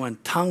biggest one.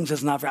 Tongues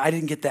is not for, I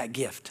didn't get that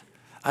gift.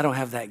 I don't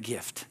have that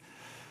gift.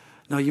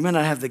 No, you may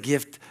not have the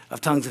gift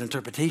of tongues and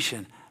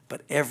interpretation,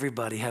 but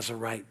everybody has a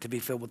right to be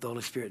filled with the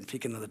Holy Spirit and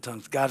speak in other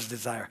tongues. God's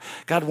desire.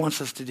 God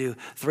wants us to do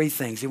 3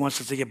 things. He wants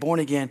us to get born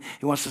again.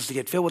 He wants us to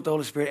get filled with the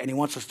Holy Spirit, and He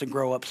wants us to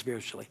grow up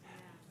spiritually.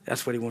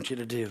 That's what He wants you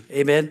to do.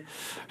 Amen?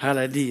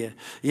 Hallelujah.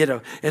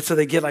 And so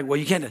they get like, well,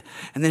 you can't.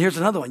 And then here's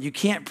another one. You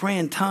can't pray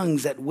in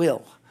tongues at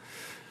will,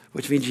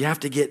 which means you have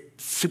to get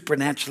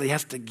supernaturally,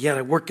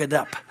 work it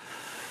up.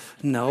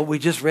 No, we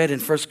just read in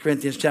 1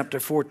 Corinthians chapter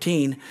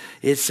 14,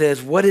 it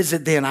says, what is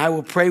it then? I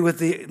will pray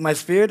with my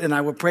spirit and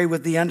I will pray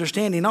with the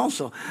understanding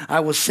also. I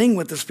will sing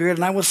with the spirit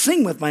and I will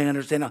sing with my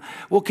understanding.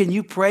 Well, can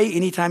you pray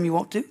anytime you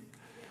want to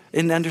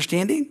in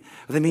understanding?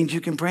 Well, that means you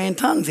can pray in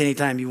tongues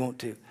anytime you want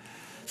to.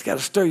 It's got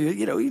to stir you,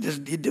 you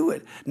do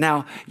it.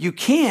 Now, you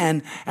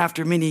can,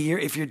 after many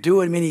years, if you're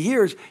doing many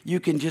years, you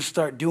can just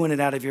start doing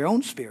it out of your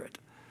own spirit.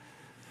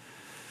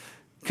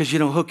 Because you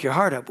don't hook your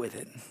heart up with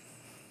it.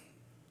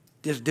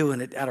 Just doing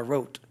it out of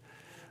rote.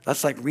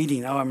 That's like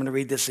reading. Oh, I'm going to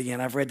read this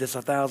again. I've read this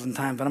 1,000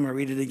 times, but I'm going to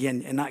read it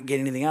again and not get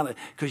anything out of it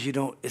because you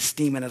don't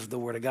esteem it as the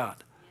Word of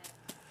God.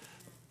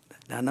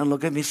 Now, don't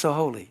look at me so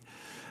holy.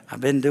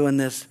 I've been doing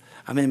this.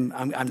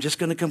 I'm just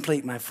going to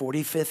complete my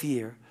 45th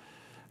year.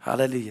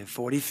 Hallelujah.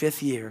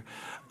 45th year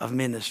of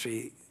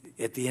ministry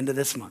at the end of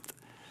this month.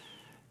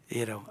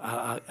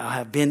 I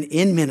have been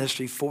in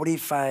ministry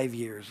 45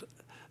 years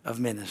of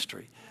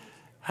ministry.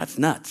 That's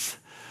nuts.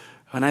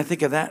 When I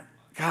think of that,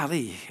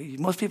 golly,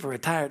 most people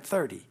retire at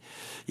 30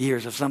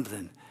 years of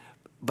something.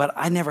 But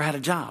I never had a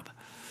job.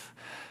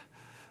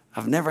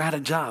 I've never had a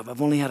job.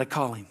 I've only had a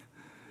calling.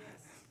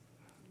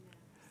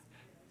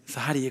 So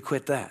how do you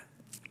quit that?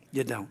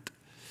 You don't.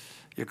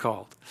 You're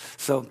called.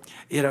 So,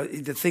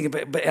 the thing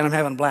about, and I'm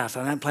having a blast.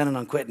 I'm not planning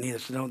on quitting either,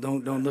 so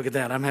don't look at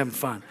that. I'm having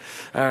fun.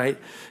 All right?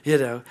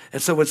 And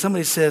so when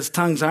somebody says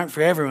tongues aren't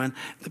for everyone,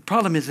 the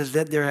problem is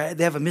that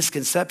they have a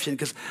misconception,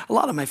 because a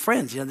lot of my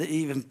friends,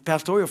 even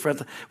pastoral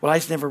friends, well, I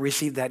just never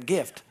received that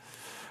gift.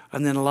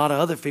 And then a lot of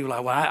other people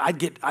are like,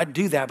 well, I'd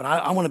do that, but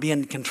I want to be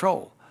in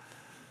control.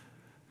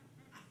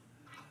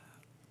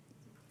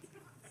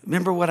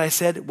 Remember what I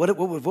said? What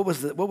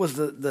was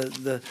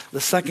the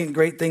second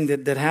great thing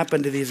that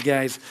happened to these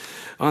guys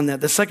on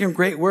that? The second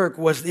great work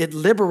was it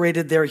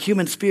liberated their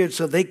human spirit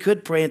so they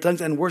could pray in tongues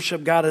and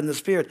worship God in the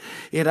Spirit.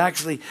 It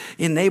actually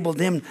enabled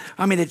them.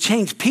 It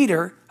changed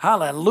Peter.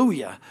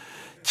 Hallelujah.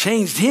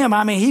 Changed him.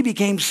 He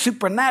became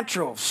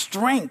supernatural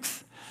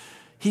strength.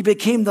 He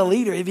became the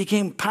leader. He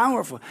became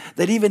powerful.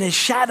 That even his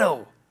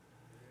shadow,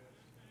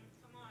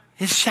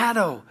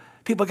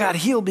 people got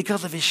healed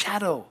because of his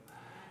shadow.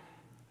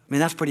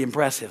 That's pretty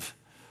impressive.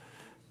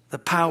 The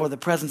power, the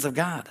presence of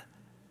God.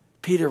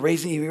 Peter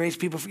raised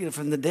people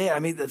from the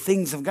dead. The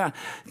things of God.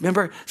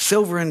 Remember,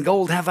 silver and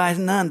gold have I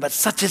none, but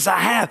such as I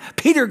have.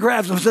 Peter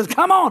grabs him and says,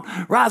 come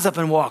on, rise up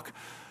and walk.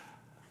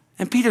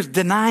 And Peter's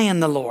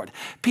denying the Lord.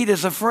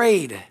 Peter's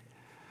afraid.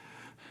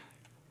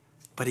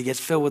 But he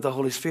gets filled with the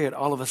Holy Spirit.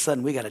 All of a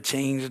sudden, we got a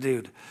changed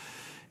dude.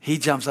 He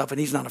jumps up and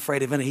he's not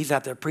afraid of anything. He's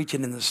out there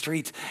preaching in the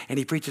streets, and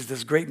he preaches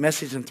this great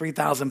message, and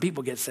 3,000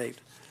 people get saved.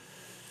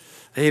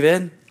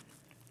 Amen?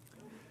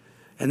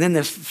 And then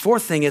this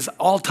fourth thing is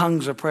all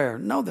tongues are prayer.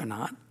 No, they're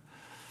not.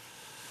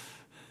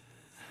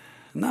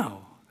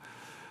 No.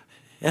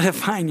 And to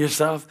find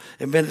yourself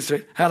in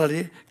ministry,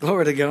 hallelujah,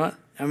 glory to God.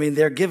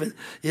 They're given,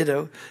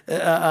 in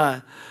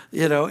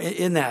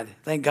that.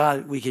 Thank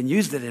God we can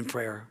use it in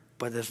prayer,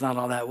 but it's not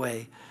all that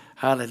way.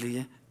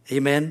 Hallelujah.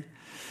 Amen.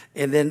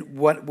 And then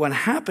what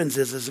happens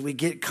is we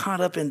get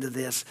caught up into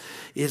this,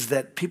 is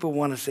that people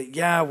want to say,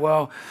 yeah,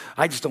 well,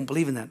 I just don't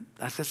believe in that.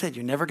 As I said,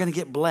 you're never going to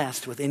get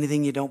blessed with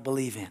anything you don't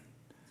believe in.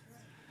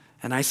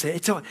 And I say,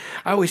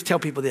 I always tell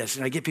people this,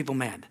 and I get people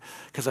mad,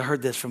 because I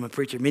heard this from a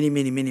preacher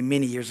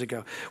many years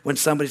ago. When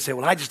somebody said,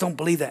 well, I just don't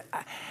believe that.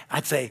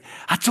 I'd say,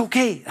 that's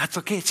okay.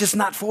 It's just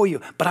not for you,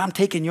 but I'm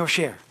taking your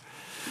share.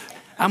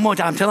 I'm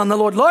telling the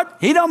Lord,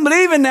 he don't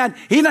believe in that.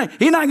 He's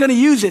not going to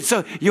use it.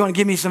 So you want to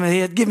give me some of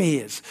his? Give me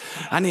his.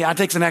 I'll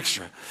take some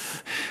extra.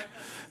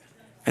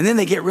 And then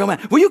they get real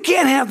mad. Well, you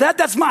can't have that.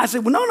 That's mine. I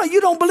said, well, no,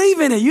 you don't believe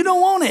in it. You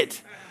don't want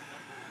it.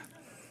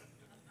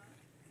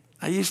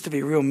 I used to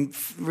be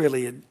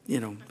really,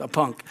 a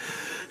punk.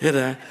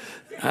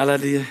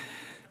 Hallelujah.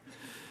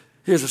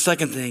 Here's the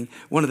second thing.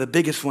 One of the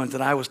biggest ones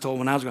that I was told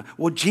when I was going,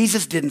 well,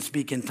 Jesus didn't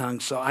speak in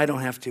tongues, so I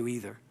don't have to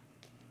either.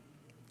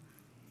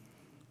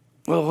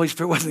 Well, the Holy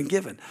Spirit wasn't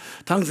given.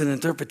 Tongues and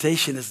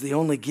interpretation is the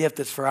only gift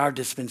that's for our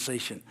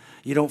dispensation.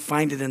 You don't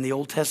find it in the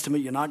Old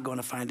Testament. You're not going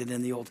to find it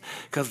in the Old,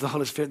 because the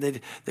Holy Spirit,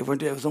 it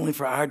was only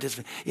for our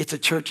dispensation. It's a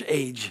church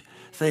age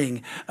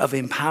thing of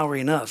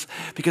empowering us.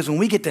 Because when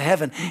we get to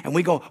heaven and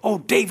we go, oh,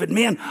 David,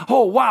 man,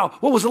 oh, wow,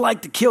 what was it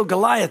like to kill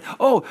Goliath?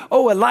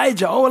 Oh,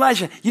 Elijah, oh,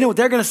 Elisha. You know what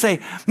they're going to say?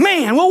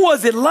 Man, what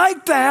was it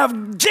like to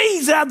have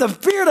Jesus, have the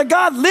Spirit of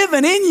God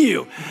living in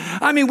you?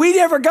 We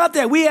never got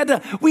that.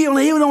 He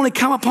would only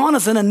come upon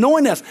us and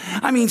anoint us.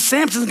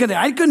 Samson's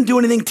I couldn't do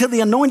anything till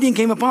the anointing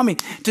came upon me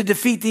to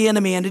defeat the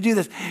enemy and to do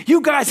this.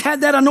 You guys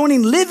had that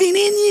anointing living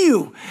in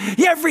you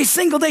every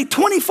single day,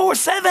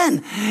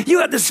 24/7. You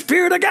had the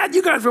Spirit of God.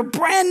 You guys were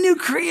brand new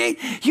create.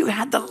 You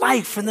had the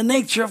life and the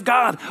nature of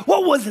God.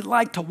 What was it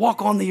like to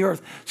walk on the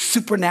earth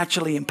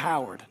supernaturally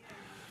empowered?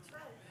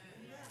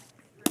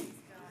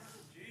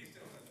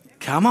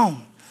 Come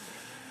on.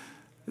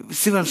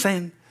 See what I'm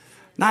saying?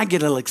 Now I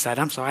get a little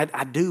excited. I'm sorry.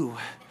 I do.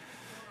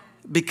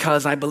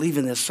 Because I believe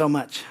in this so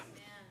much.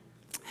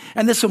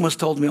 And this one was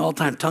told me all the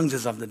time, tongues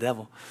is of the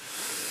devil.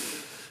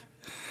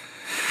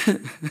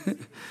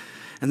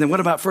 And then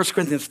what about 1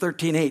 Corinthians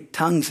 13:8?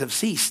 Tongues have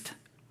ceased.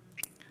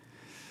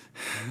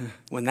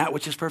 When that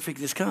which is perfect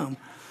is come,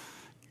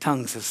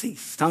 tongues have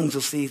ceased. Tongues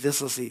will cease,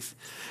 this will cease.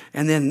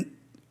 And then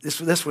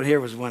this one here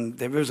was one,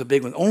 there was a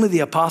big one. Only the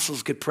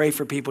apostles could pray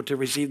for people to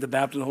receive the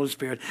baptism of the Holy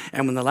Spirit.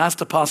 And when the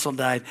last apostle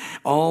died,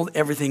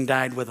 everything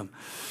died with him.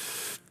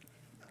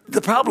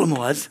 The problem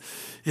is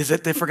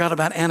that they forgot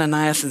about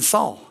Ananias and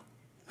Saul,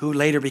 who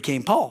later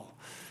became Paul.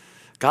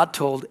 God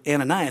told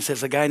Ananias,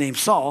 there's a guy named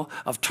Saul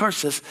of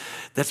Tarsus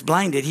that's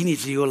blinded. He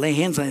needs to go lay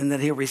hands on him that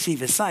he'll receive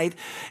his sight.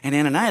 And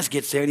Ananias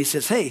gets there and he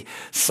says, hey,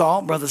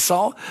 Saul, brother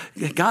Saul,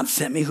 God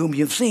sent me whom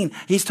you've seen.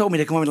 He's told me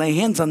to come and lay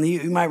hands on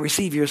you might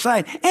receive your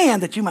sight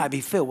and that you might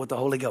be filled with the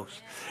Holy Ghost.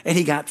 And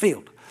he got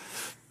filled.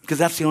 Because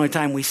that's the only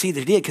time we see that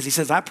he did. Because he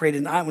says,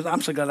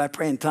 I'm so glad I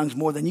pray in tongues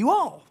more than you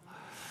all.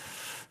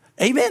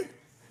 Amen?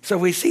 So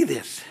we see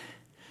this.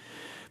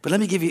 But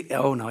let me give you,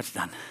 oh no, it's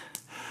done.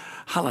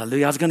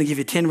 Hallelujah. I was going to give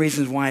you 10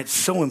 reasons why it's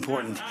so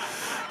important.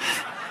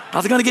 I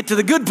was going to get to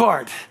the good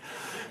part,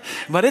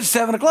 but it's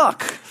 7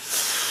 o'clock.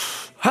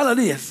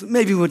 Hallelujah.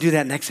 Maybe we'll do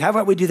that next. How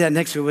about we do that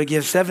next week? We'll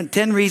give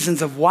 10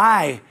 reasons of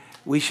why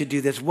we should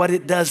do this, what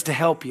it does to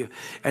help you.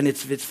 And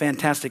it's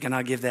fantastic, and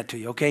I'll give that to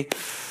you, okay?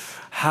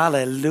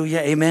 Hallelujah.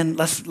 Amen.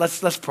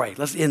 Let's pray.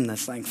 Let's end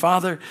this thing.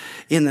 Father,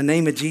 in the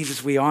name of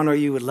Jesus, we honor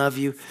you. We love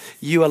you.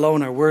 You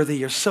alone are worthy.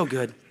 You're so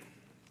good.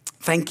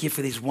 Thank you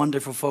for these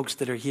wonderful folks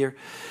that are here.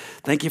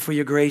 Thank you for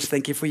your grace.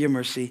 Thank you for your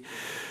mercy.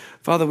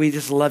 Father, we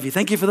just love you.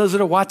 Thank you for those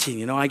that are watching.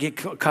 You know, I get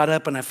caught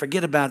up and I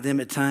forget about them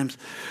at times.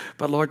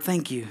 But Lord,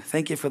 thank you.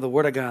 Thank you for the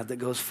word of God that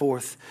goes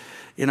forth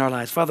in our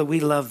lives. Father, we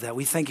love that.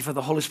 We thank you for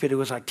the Holy Spirit who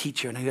is our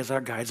teacher and who is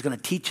our guide. He's going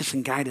to teach us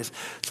and guide us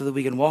so that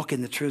we can walk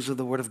in the truths of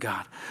the word of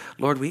God.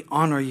 Lord, we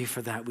honor you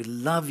for that. We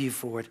love you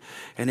for it.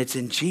 And it's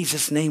in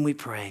Jesus' name we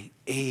pray.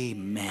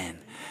 Amen.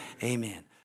 Amen.